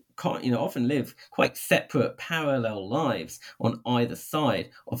will often live quite separate, parallel lives on either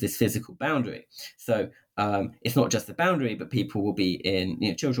side of this physical boundary. So it's not just the boundary, but people will be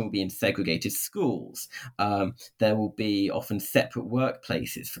children will be in segregated schools. There will be often separate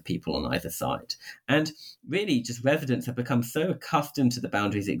workplaces for people on either side. And really, just residents have become so accustomed to the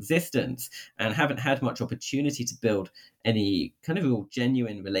boundary's existence and haven't had much opportunity to build any kind of real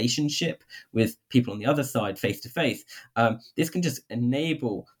genuine relationship with people on the other side face to face. This can just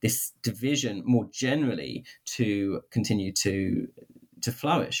enable this division more generally to continue to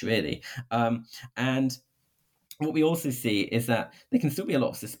flourish, really. And what we also see is that there can still be a lot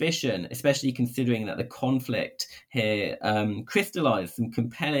of suspicion, especially considering that the conflict here crystallized some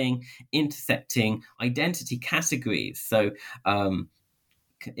compelling intersecting identity categories. So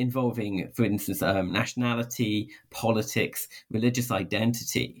involving, for instance, nationality, politics, religious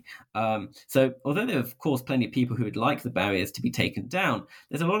identity. So although there are, of course, plenty of people who would like the barriers to be taken down,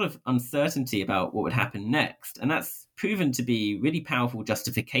 there's a lot of uncertainty about what would happen next. And that's proven to be really powerful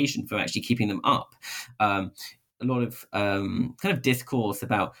justification for actually keeping them up. A lot of kind of discourse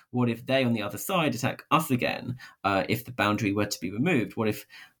about what if they on the other side attack us again, if the boundary were to be removed? What if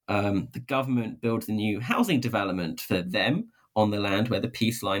the government builds a new housing development for them on the land where the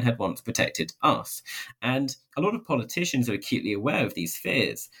peace line had once protected us? And a lot of politicians are acutely aware of these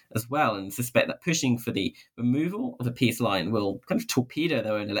fears as well, and suspect that pushing for the removal of the peace line will kind of torpedo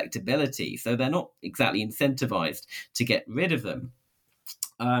their own electability. So they're not exactly incentivized to get rid of them.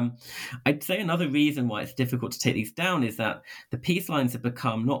 I'd say another reason why it's difficult to take these down is that the peace lines have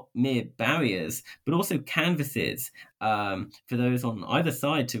become not mere barriers, but also canvases for those on either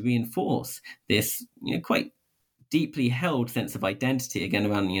side to reinforce this quite deeply held sense of identity, again,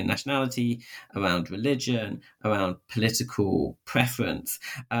 around nationality, around religion, around political preference.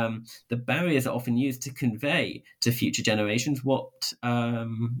 The barriers are often used to convey to future generations what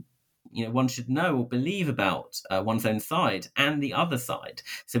one should know or believe about one's own side and the other side.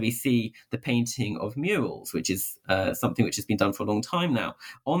 So we see the painting of murals, which is something which has been done for a long time now,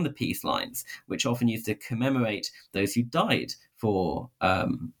 on the peace lines, which are often used to commemorate those who died for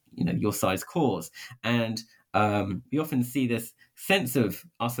your side's cause. And we often see this sense of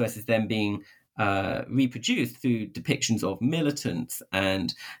us versus them being reproduced through depictions of militants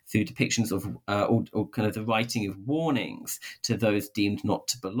and through depictions of or kind of the writing of warnings to those deemed not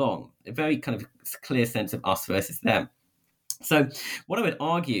to belong. A very kind of clear sense of us versus them. So what I would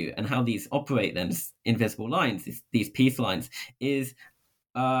argue, and how these operate then as invisible lines, these peace lines, is,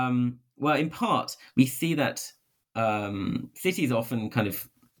 in part, we see that cities often kind of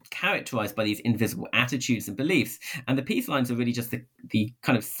characterized by these invisible attitudes and beliefs, and the peace lines are really just the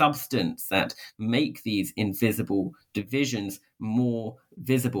kind of substance that make these invisible divisions more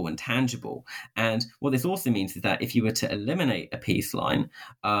visible and tangible. And what this also means is that if you were to eliminate a peace line,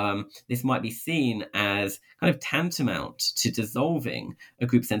 this might be seen as kind of tantamount to dissolving a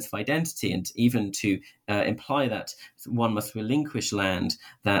group sense of identity, and even to imply that one must relinquish land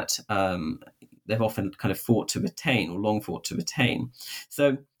that they've often kind of fought to retain, or long fought to retain.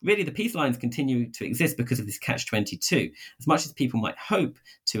 So really the peace lines continue to exist because of this catch-22. As much as people might hope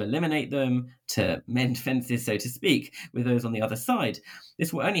to eliminate them, to mend fences, so to speak, with those on the other side,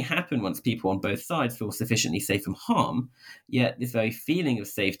 this will only happen once people on both sides feel sufficiently safe from harm. Yet this very feeling of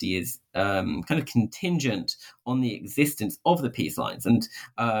safety is kind of contingent on the existence of the peace lines. And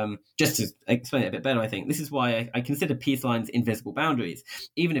just to explain it a bit better, I think this is why I consider peace lines invisible boundaries.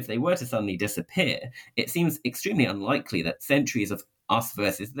 Even if they were to suddenly disappear, it seems extremely unlikely that centuries of us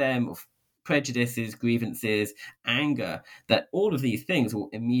versus them, of prejudices, grievances, anger, that all of these things will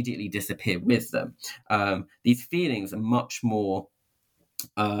immediately disappear with them. These feelings are much more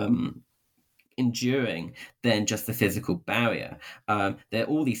enduring than just the physical barrier. There are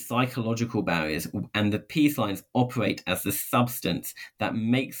all these psychological barriers, and the peace lines operate as the substance that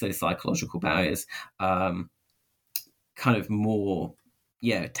makes those psychological barriers kind of more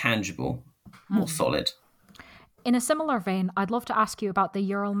tangible, more solid. In a similar vein, I'd love to ask you about the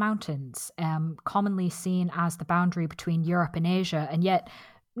Ural Mountains, commonly seen as the boundary between Europe and Asia, and yet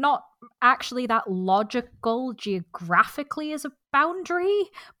not actually that logical geographically as a boundary,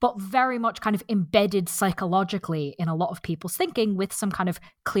 but very much kind of embedded psychologically in a lot of people's thinking with some kind of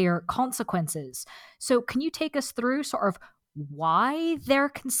clear consequences. So can you take us through sort of why they're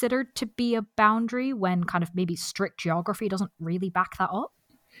considered to be a boundary when kind of maybe strict geography doesn't really back that up?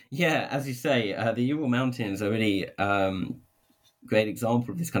 Yeah, as you say, the Ural Mountains are really great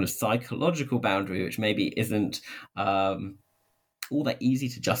example of this kind of psychological boundary, which maybe isn't all that easy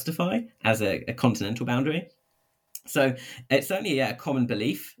to justify as a continental boundary. So it's certainly a common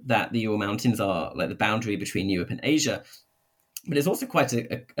belief that the Ural Mountains are like the boundary between Europe and Asia, but it's also quite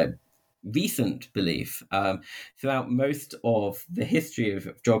a recent belief. Throughout most of the history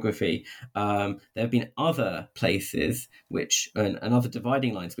of geography, there have been other places and other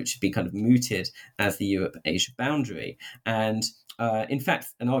dividing lines which have been kind of mooted as the Europe-Asia boundary. And in fact,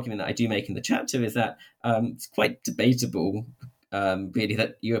 an argument that I do make in the chapter is that it's quite debatable really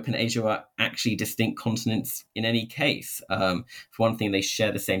that Europe and Asia are actually distinct continents in any case. For one thing, they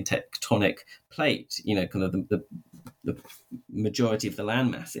share the same tectonic plate, kind of the the majority of the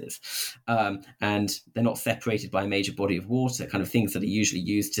land masses, and they're not separated by a major body of water, kind of things that are usually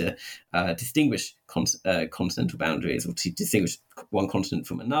used to distinguish continental boundaries or to distinguish one continent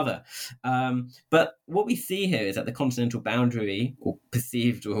from another. But what we see here is that the continental boundary, or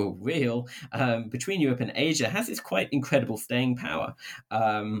perceived or real, between Europe and Asia has this quite incredible staying power.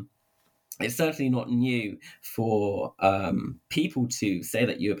 It's certainly not new for people to say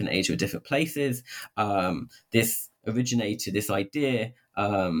that Europe and Asia are different places. This idea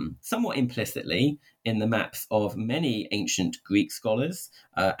somewhat implicitly in the maps of many ancient Greek scholars,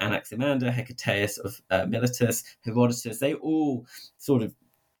 Anaximander, Hecataeus of Miletus, Herodotus. They all sort of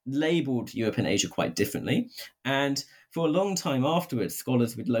labeled Europe and Asia quite differently. And for a long time afterwards,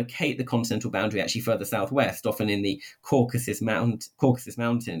 scholars would locate the continental boundary actually further southwest, often in the Caucasus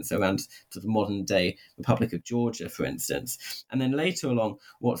Mountains, around to the modern-day Republic of Georgia, for instance. And then later along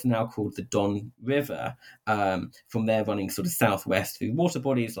what's now called the Don River, from there running sort of southwest through water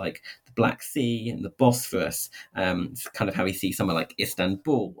bodies like the Black Sea and the Bosphorus. It's kind of how we see somewhere like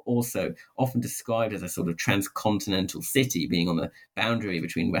Istanbul, also often described as a sort of transcontinental city, being on the boundary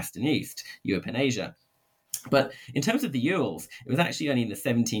between West and East, Europe and Asia. But in terms of the Urals, it was actually only in the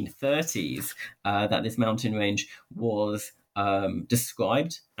 1730s that this mountain range was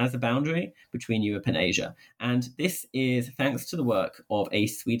described as a boundary between Europe and Asia. And this is thanks to the work of a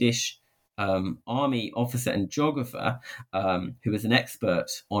Swedish army officer and geographer who was an expert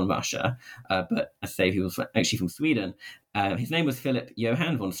on Russia, but I say he was actually from Sweden. His name was Philip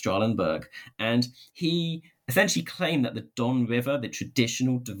Johann von Strahlenberg, and he essentially claimed that the Don River, the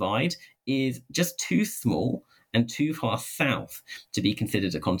traditional divide, is just too small and too far south to be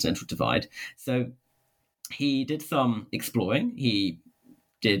considered a continental divide. So he did some exploring. He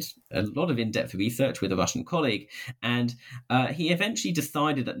did a lot of in-depth research with a Russian colleague, and he eventually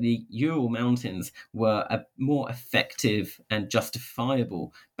decided that the Ural Mountains were a more effective and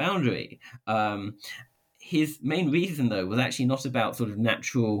justifiable boundary. His main reason, though, was actually not about sort of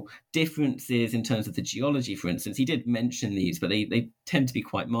natural differences in terms of the geology, for instance. He did mention these, but they tend to be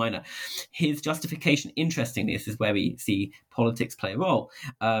quite minor. His justification, interestingly, this is where we see politics play a role,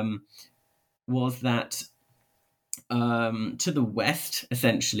 was that to the west,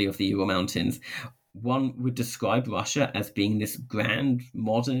 essentially, of the Ural Mountains, one would describe Russia as being this grand,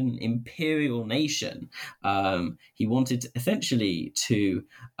 modern, imperial nation. He wanted essentially to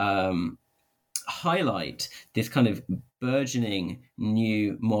highlight this kind of burgeoning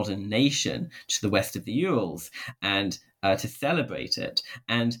new modern nation to the west of the Urals and to celebrate it.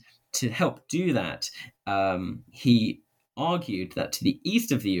 And to help do that, he argued that to the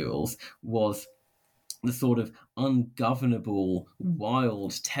east of the Urals was the sort of ungovernable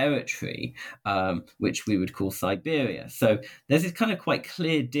wild territory, which we would call Siberia. So there's this kind of quite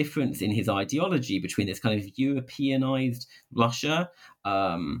clear difference in his ideology between this kind of Europeanized Russia,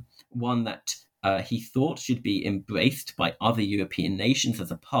 one that he thought should be embraced by other European nations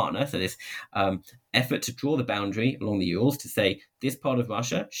as a partner. So this effort to draw the boundary along the Urals to say this part of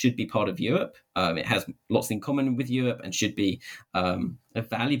Russia should be part of Europe. It has lots in common with Europe and should be a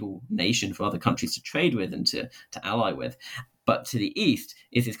valuable nation for other countries to trade with and to ally with. But to the east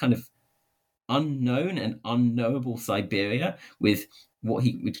is this kind of unknown and unknowable Siberia with what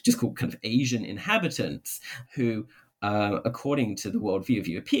he would just call kind of Asian inhabitants who, according to the worldview of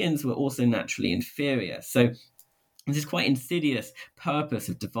Europeans, were also naturally inferior. So this is quite insidious purpose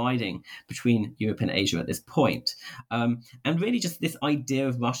of dividing between Europe and Asia at this point. And really just this idea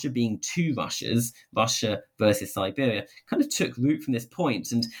of Russia being two Russias, Russia versus Siberia, kind of took root from this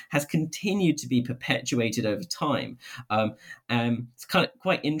point and has continued to be perpetuated over time. It's kind of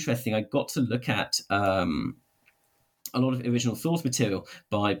quite interesting. I got to look at a lot of original source material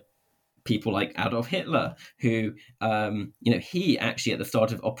by people like Adolf Hitler, who, he actually at the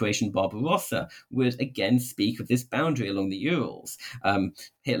start of Operation Barbarossa would again speak of this boundary along the Urals.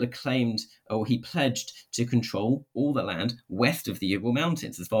 Hitler claimed, or he pledged to control all the land west of the Ural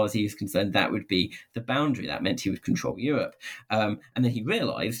Mountains. As far as he was concerned, that would be the boundary. That meant he would control Europe. And then he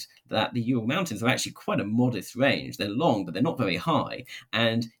realized that the Ural Mountains are actually quite a modest range. They're long, but they're not very high.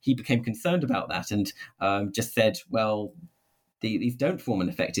 And he became concerned about that and just said, well, these don't form an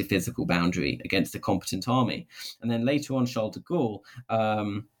effective physical boundary against a competent army. And then later on, Charles de Gaulle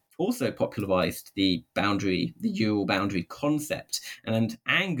also popularized the Ural boundary concept, and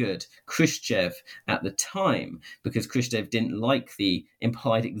angered Khrushchev at the time because Khrushchev didn't like the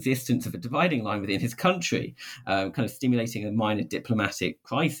implied existence of a dividing line within his country, kind of stimulating a minor diplomatic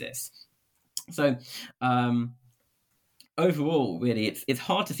crisis. So, overall, really, it's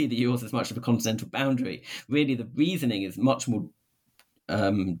hard to see the Urals as much of a continental boundary. Really, the reasoning is much more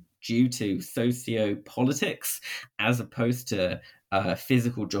due to sociopolitics as opposed to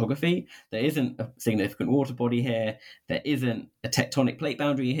physical geography. There isn't a significant water body here. There isn't a tectonic plate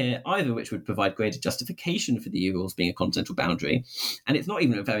boundary here, either of which would provide greater justification for the Urals being a continental boundary. And it's not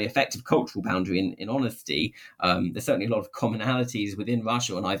even a very effective cultural boundary in honesty. There's certainly a lot of commonalities within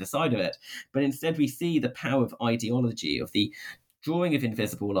Russia on either side of it. But instead we see the power of ideology, of the drawing of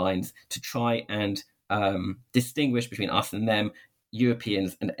invisible lines to try and distinguish between us and them,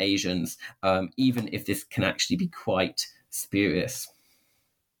 Europeans and Asians, even if this can actually be quite spurious.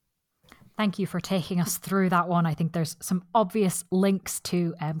 Thank you for taking us through that one. I think there's some obvious links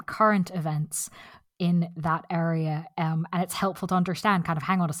to current events in that area, and it's helpful to understand kind of,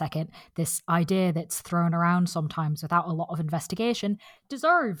 hang on a second, this idea that's thrown around sometimes without a lot of investigation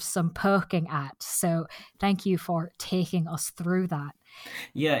deserves some poking at. So thank you for taking us through that.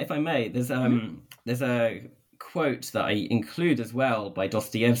 Yeah, if I may, there's a quote that I include as well by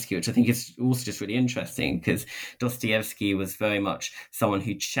Dostoevsky, which I think is also just really interesting, because Dostoevsky was very much someone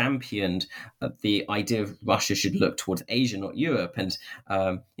who championed the idea of Russia should look towards Asia, not Europe. And,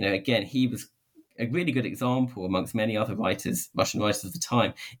 again, he was a really good example amongst many other writers, Russian writers of the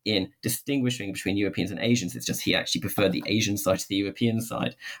time, in distinguishing between Europeans and Asians. It's just he actually preferred the Asian side to the European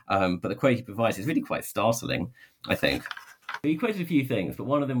side. But the quote he provides is really quite startling, I think. He quoted a few things, but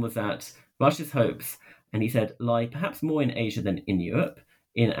one of them was that Russia's hopes, and he said, lie perhaps more in Asia than in Europe.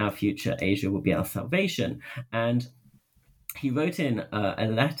 In our future, Asia will be our salvation. And he wrote in a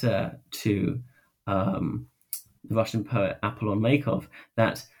letter to the Russian poet Apollon Maikov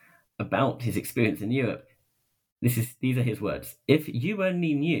that about his experience in Europe. These are his words. If you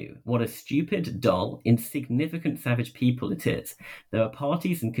only knew what a stupid, dull, insignificant savage people it is. There are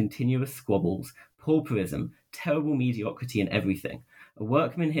parties and continuous squabbles, pauperism, terrible mediocrity in everything. A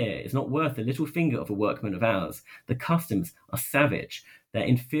workman here is not worth the little finger of a workman of ours. The customs are savage. Their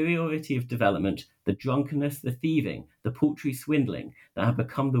inferiority of development, the drunkenness, the thieving, the paltry swindling that have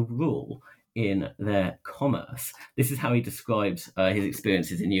become the rule in their commerce. This is how he describes his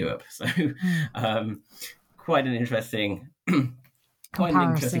experiences in Europe. So quite an interesting,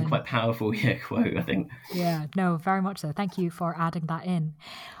 quite powerful quote, I think. Yeah, no, very much so. Thank you for adding that in.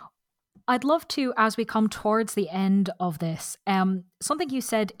 I'd love to, as we come towards the end of this, something you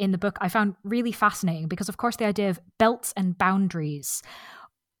said in the book I found really fascinating, because, of course, the idea of belts and boundaries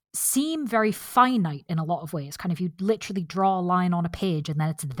seem very finite in a lot of ways. Kind of, you literally draw a line on a page and then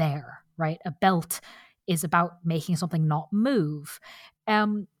it's there, right? A belt is about making something not move.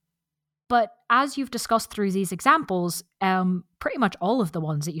 But as you've discussed through these examples, pretty much all of the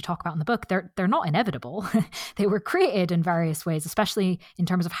ones that you talk about in the book, they're not inevitable. They were created in various ways, especially in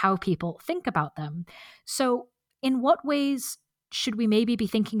terms of how people think about them. So in what ways should we maybe be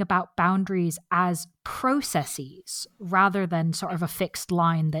thinking about boundaries as processes rather than sort of a fixed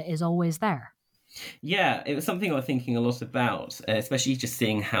line that is always there? Yeah, it was something I was thinking a lot about, especially just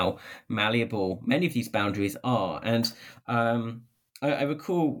seeing how malleable many of these boundaries are. And I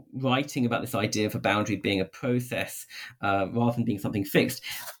recall writing about this idea of a boundary being a process rather than being something fixed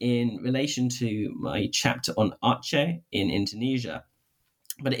in relation to my chapter on Aceh in Indonesia.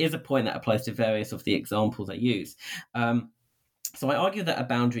 But it is a point that applies to various of the examples I use. So I argue that a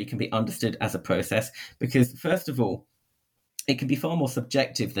boundary can be understood as a process because, first of all, it can be far more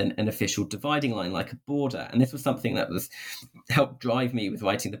subjective than an official dividing line like a border. And this was something that helped drive me with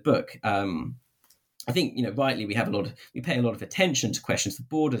writing the book. I think, rightly we pay a lot of attention to questions of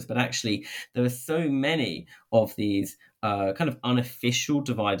borders, but actually there are so many of these kind of unofficial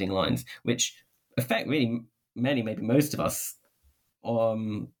dividing lines, which affect really many, maybe most of us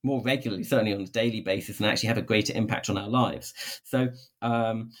more regularly, certainly on a daily basis, and actually have a greater impact on our lives. So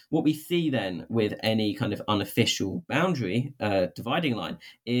what we see then with any kind of unofficial boundary dividing line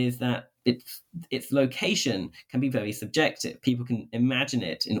is that its location can be very subjective. People can imagine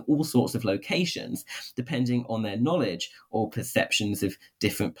it in all sorts of locations, depending on their knowledge or perceptions of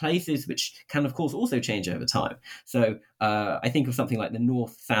different places, which can, of course, also change over time. So I think of something like the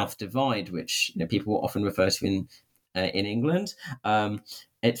North-South divide, which people will often refer to in England.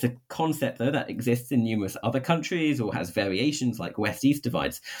 It's a concept, though, that exists in numerous other countries or has variations like West-East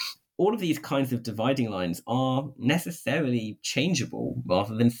divides. All of these kinds of dividing lines are necessarily changeable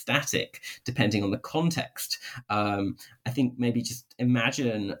rather than static, depending on the context. I think maybe just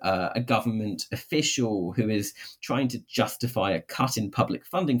imagine a government official who is trying to justify a cut in public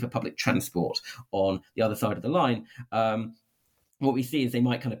funding for public transport on the other side of the line. what we see is they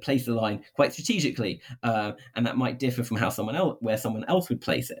might kind of place the line quite strategically, and that might differ from where someone else would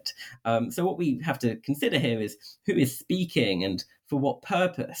place it. So what we have to consider here is who is speaking and for what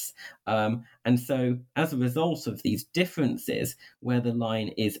purpose. And so as a result of these differences, where the line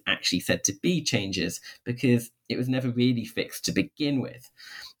is actually said to be changes, because it was never really fixed to begin with.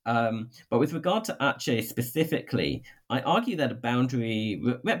 But with regard to Aceh specifically, I argue that a boundary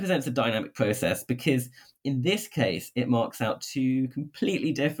represents a dynamic process because in this case, it marks out two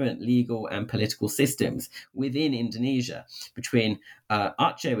completely different legal and political systems within Indonesia, between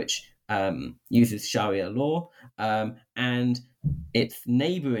Aceh, which uses Sharia law, and its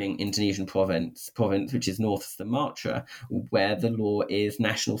neighbouring Indonesian province, which is North Sumatra, where the law is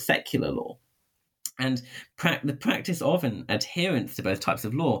national secular law. And the practice of and adherence to both types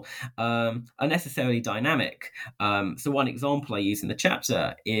of law are necessarily dynamic. So one example I use in the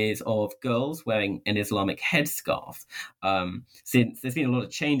chapter is of girls wearing an Islamic headscarf. Since there's been a lot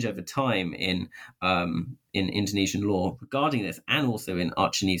of change over time in Indonesian law regarding this, and also in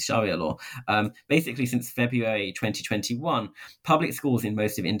Acehnese Sharia law. Basically, since February 2021, public schools in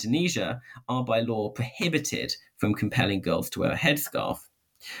most of Indonesia are by law prohibited from compelling girls to wear a headscarf.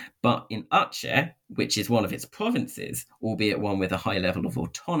 But in Aceh, which is one of its provinces, albeit one with a high level of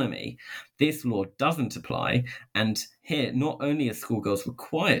autonomy, this law doesn't apply. And here, not only are schoolgirls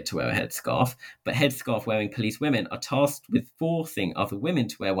required to wear a headscarf, but headscarf-wearing police women are tasked with forcing other women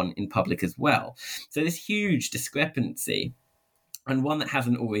to wear one in public as well. So this huge discrepancy, and one that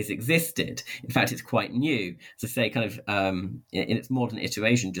hasn't always existed. In fact, it's quite new. So say kind of in its modern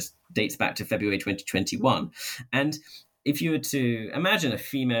iteration, just dates back to February 2021. And if you were to imagine a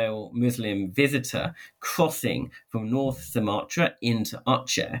female Muslim visitor crossing from North Sumatra into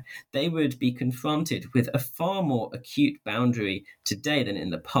Aceh, they would be confronted with a far more acute boundary today than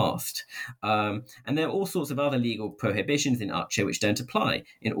in the past. And there are all sorts of other legal prohibitions in Aceh which don't apply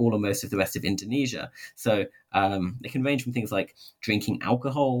in all or most of the rest of Indonesia. So they can range from things like drinking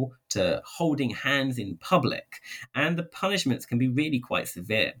alcohol to holding hands in public, and the punishments can be really quite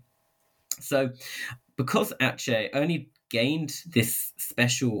severe. So because Aceh only gained this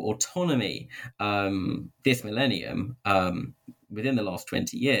special autonomy this millennium, within the last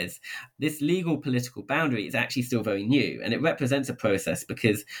 20 years, this legal political boundary is actually still very new, and it represents a process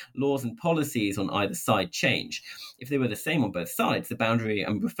because laws and policies on either side change. If they were the same on both sides, the boundary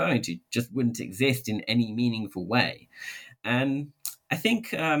I'm referring to just wouldn't exist in any meaningful way. And I think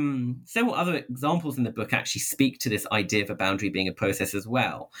several other examples in the book actually speak to this idea of a boundary being a process as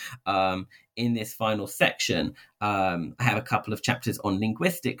well. In this final section, I have a couple of chapters on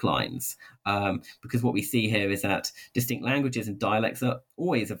linguistic lines, because what we see here is that distinct languages and dialects are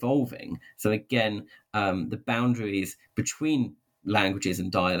always evolving. So again, the boundaries between languages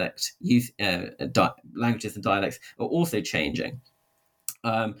and dialects are also changing.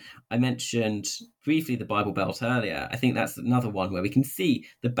 I mentioned briefly the Bible Belt earlier. I think that's another one where we can see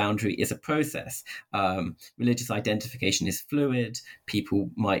the boundary is a process. Religious identification is fluid. People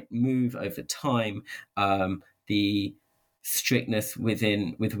might move over time. The strictness with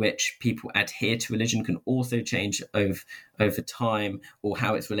which people adhere to religion can also change over time, or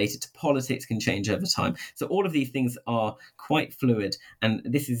how it's related to politics can change over time. So all of these things are quite fluid, and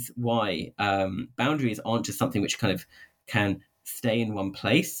this is why boundaries aren't just something which kind of can stay in one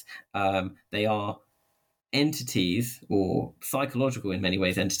place. They are entities, or psychological in many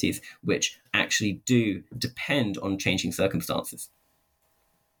ways entities, which actually do depend on changing circumstances.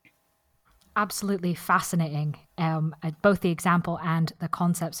 Absolutely fascinating, both the example and the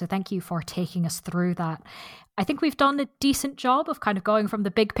concept. So thank you for taking us through that. I think we've done a decent job of kind of going from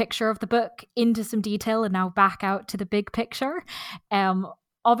the big picture of the book into some detail and now back out to the big picture.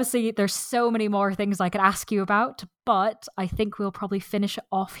 Obviously, there's so many more things I could ask you about, but I think we'll probably finish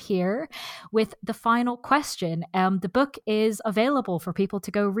off here with the final question. The book is available for people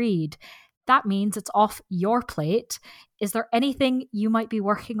to go read. That means it's off your plate. Is there anything you might be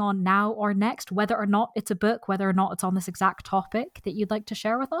working on now or next, whether or not it's a book, whether or not it's on this exact topic, that you'd like to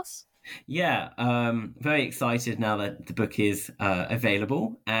share with us? Yeah, very excited now that the book is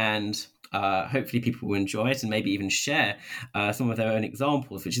available, and hopefully people will enjoy it and maybe even share some of their own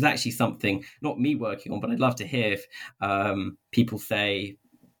examples, which is actually something not me working on, but I'd love to hear if people say,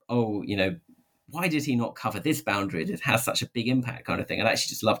 oh, why did he not cover this boundary? It has such a big impact, kind of thing. I'd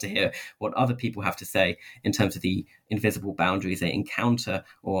actually just love to hear what other people have to say in terms of the invisible boundaries they encounter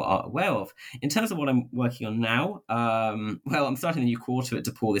or are aware of. In terms of what I'm working on now, well, I'm starting a new quarter at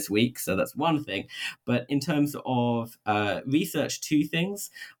DePaul this week, so that's one thing. But in terms of research, two things.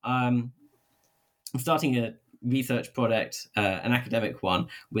 I'm starting a research project, an academic one,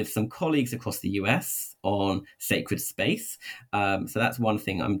 with some colleagues across the US on sacred space. So that's one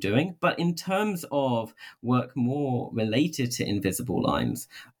thing I'm doing. But in terms of work more related to invisible lines,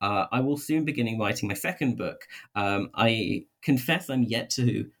 I will soon begin writing my second book. I confess I'm yet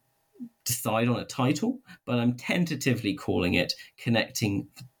to decide on a title, but I'm tentatively calling it Connecting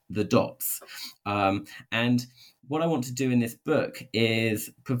the Dots. And what I want to do in this book is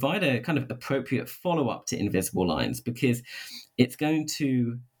provide a kind of appropriate follow-up to Invisible Lines, because it's going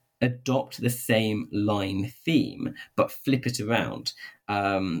to adopt the same line theme, but flip it around.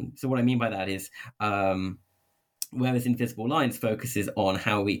 So what I mean by that is, whereas Invisible Lines focuses on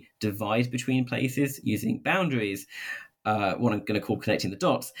how we divide between places using boundaries, what I'm going to call Connecting the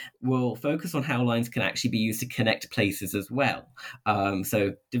Dots will focus on how lines can actually be used to connect places as well.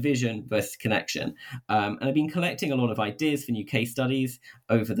 So division versus connection. And I've been collecting a lot of ideas for new case studies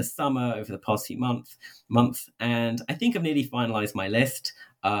over the summer, over the past few months, and I think I've nearly finalized my list.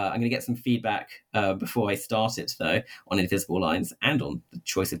 I'm going to get some feedback before I start it, though, on Invisible Lines and on the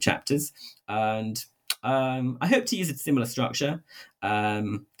choice of chapters. And I hope to use a similar structure,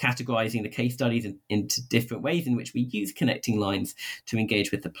 categorizing the case studies into different ways in which we use connecting lines to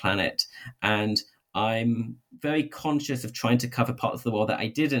engage with the planet. And I'm very conscious of trying to cover parts of the world that I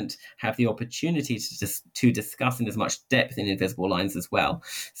didn't have the opportunity to discuss in as much depth in Invisible Lines as well.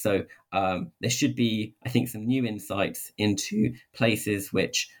 So there should be, I think, some new insights into places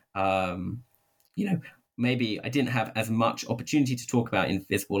which, maybe I didn't have as much opportunity to talk about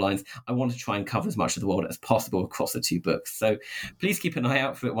Invisible Lines. I want to try and cover as much of the world as possible across the two books. So please keep an eye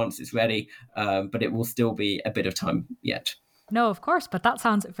out for it once it's ready, but it will still be a bit of time yet. No, of course, but that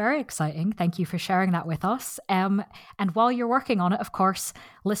sounds very exciting. Thank you for sharing that with us. And while you're working on it, of course,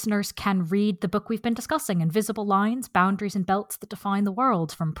 listeners can read the book we've been discussing, Invisible Lines, Boundaries and Belts That Define the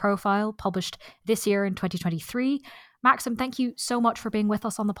World, from Profile, published this year in 2023. Maxim, thank you so much for being with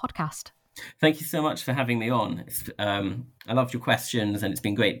us on the podcast. Thank you so much for having me on. I loved your questions, and it's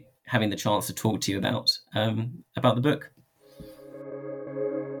been great having the chance to talk to you about the book.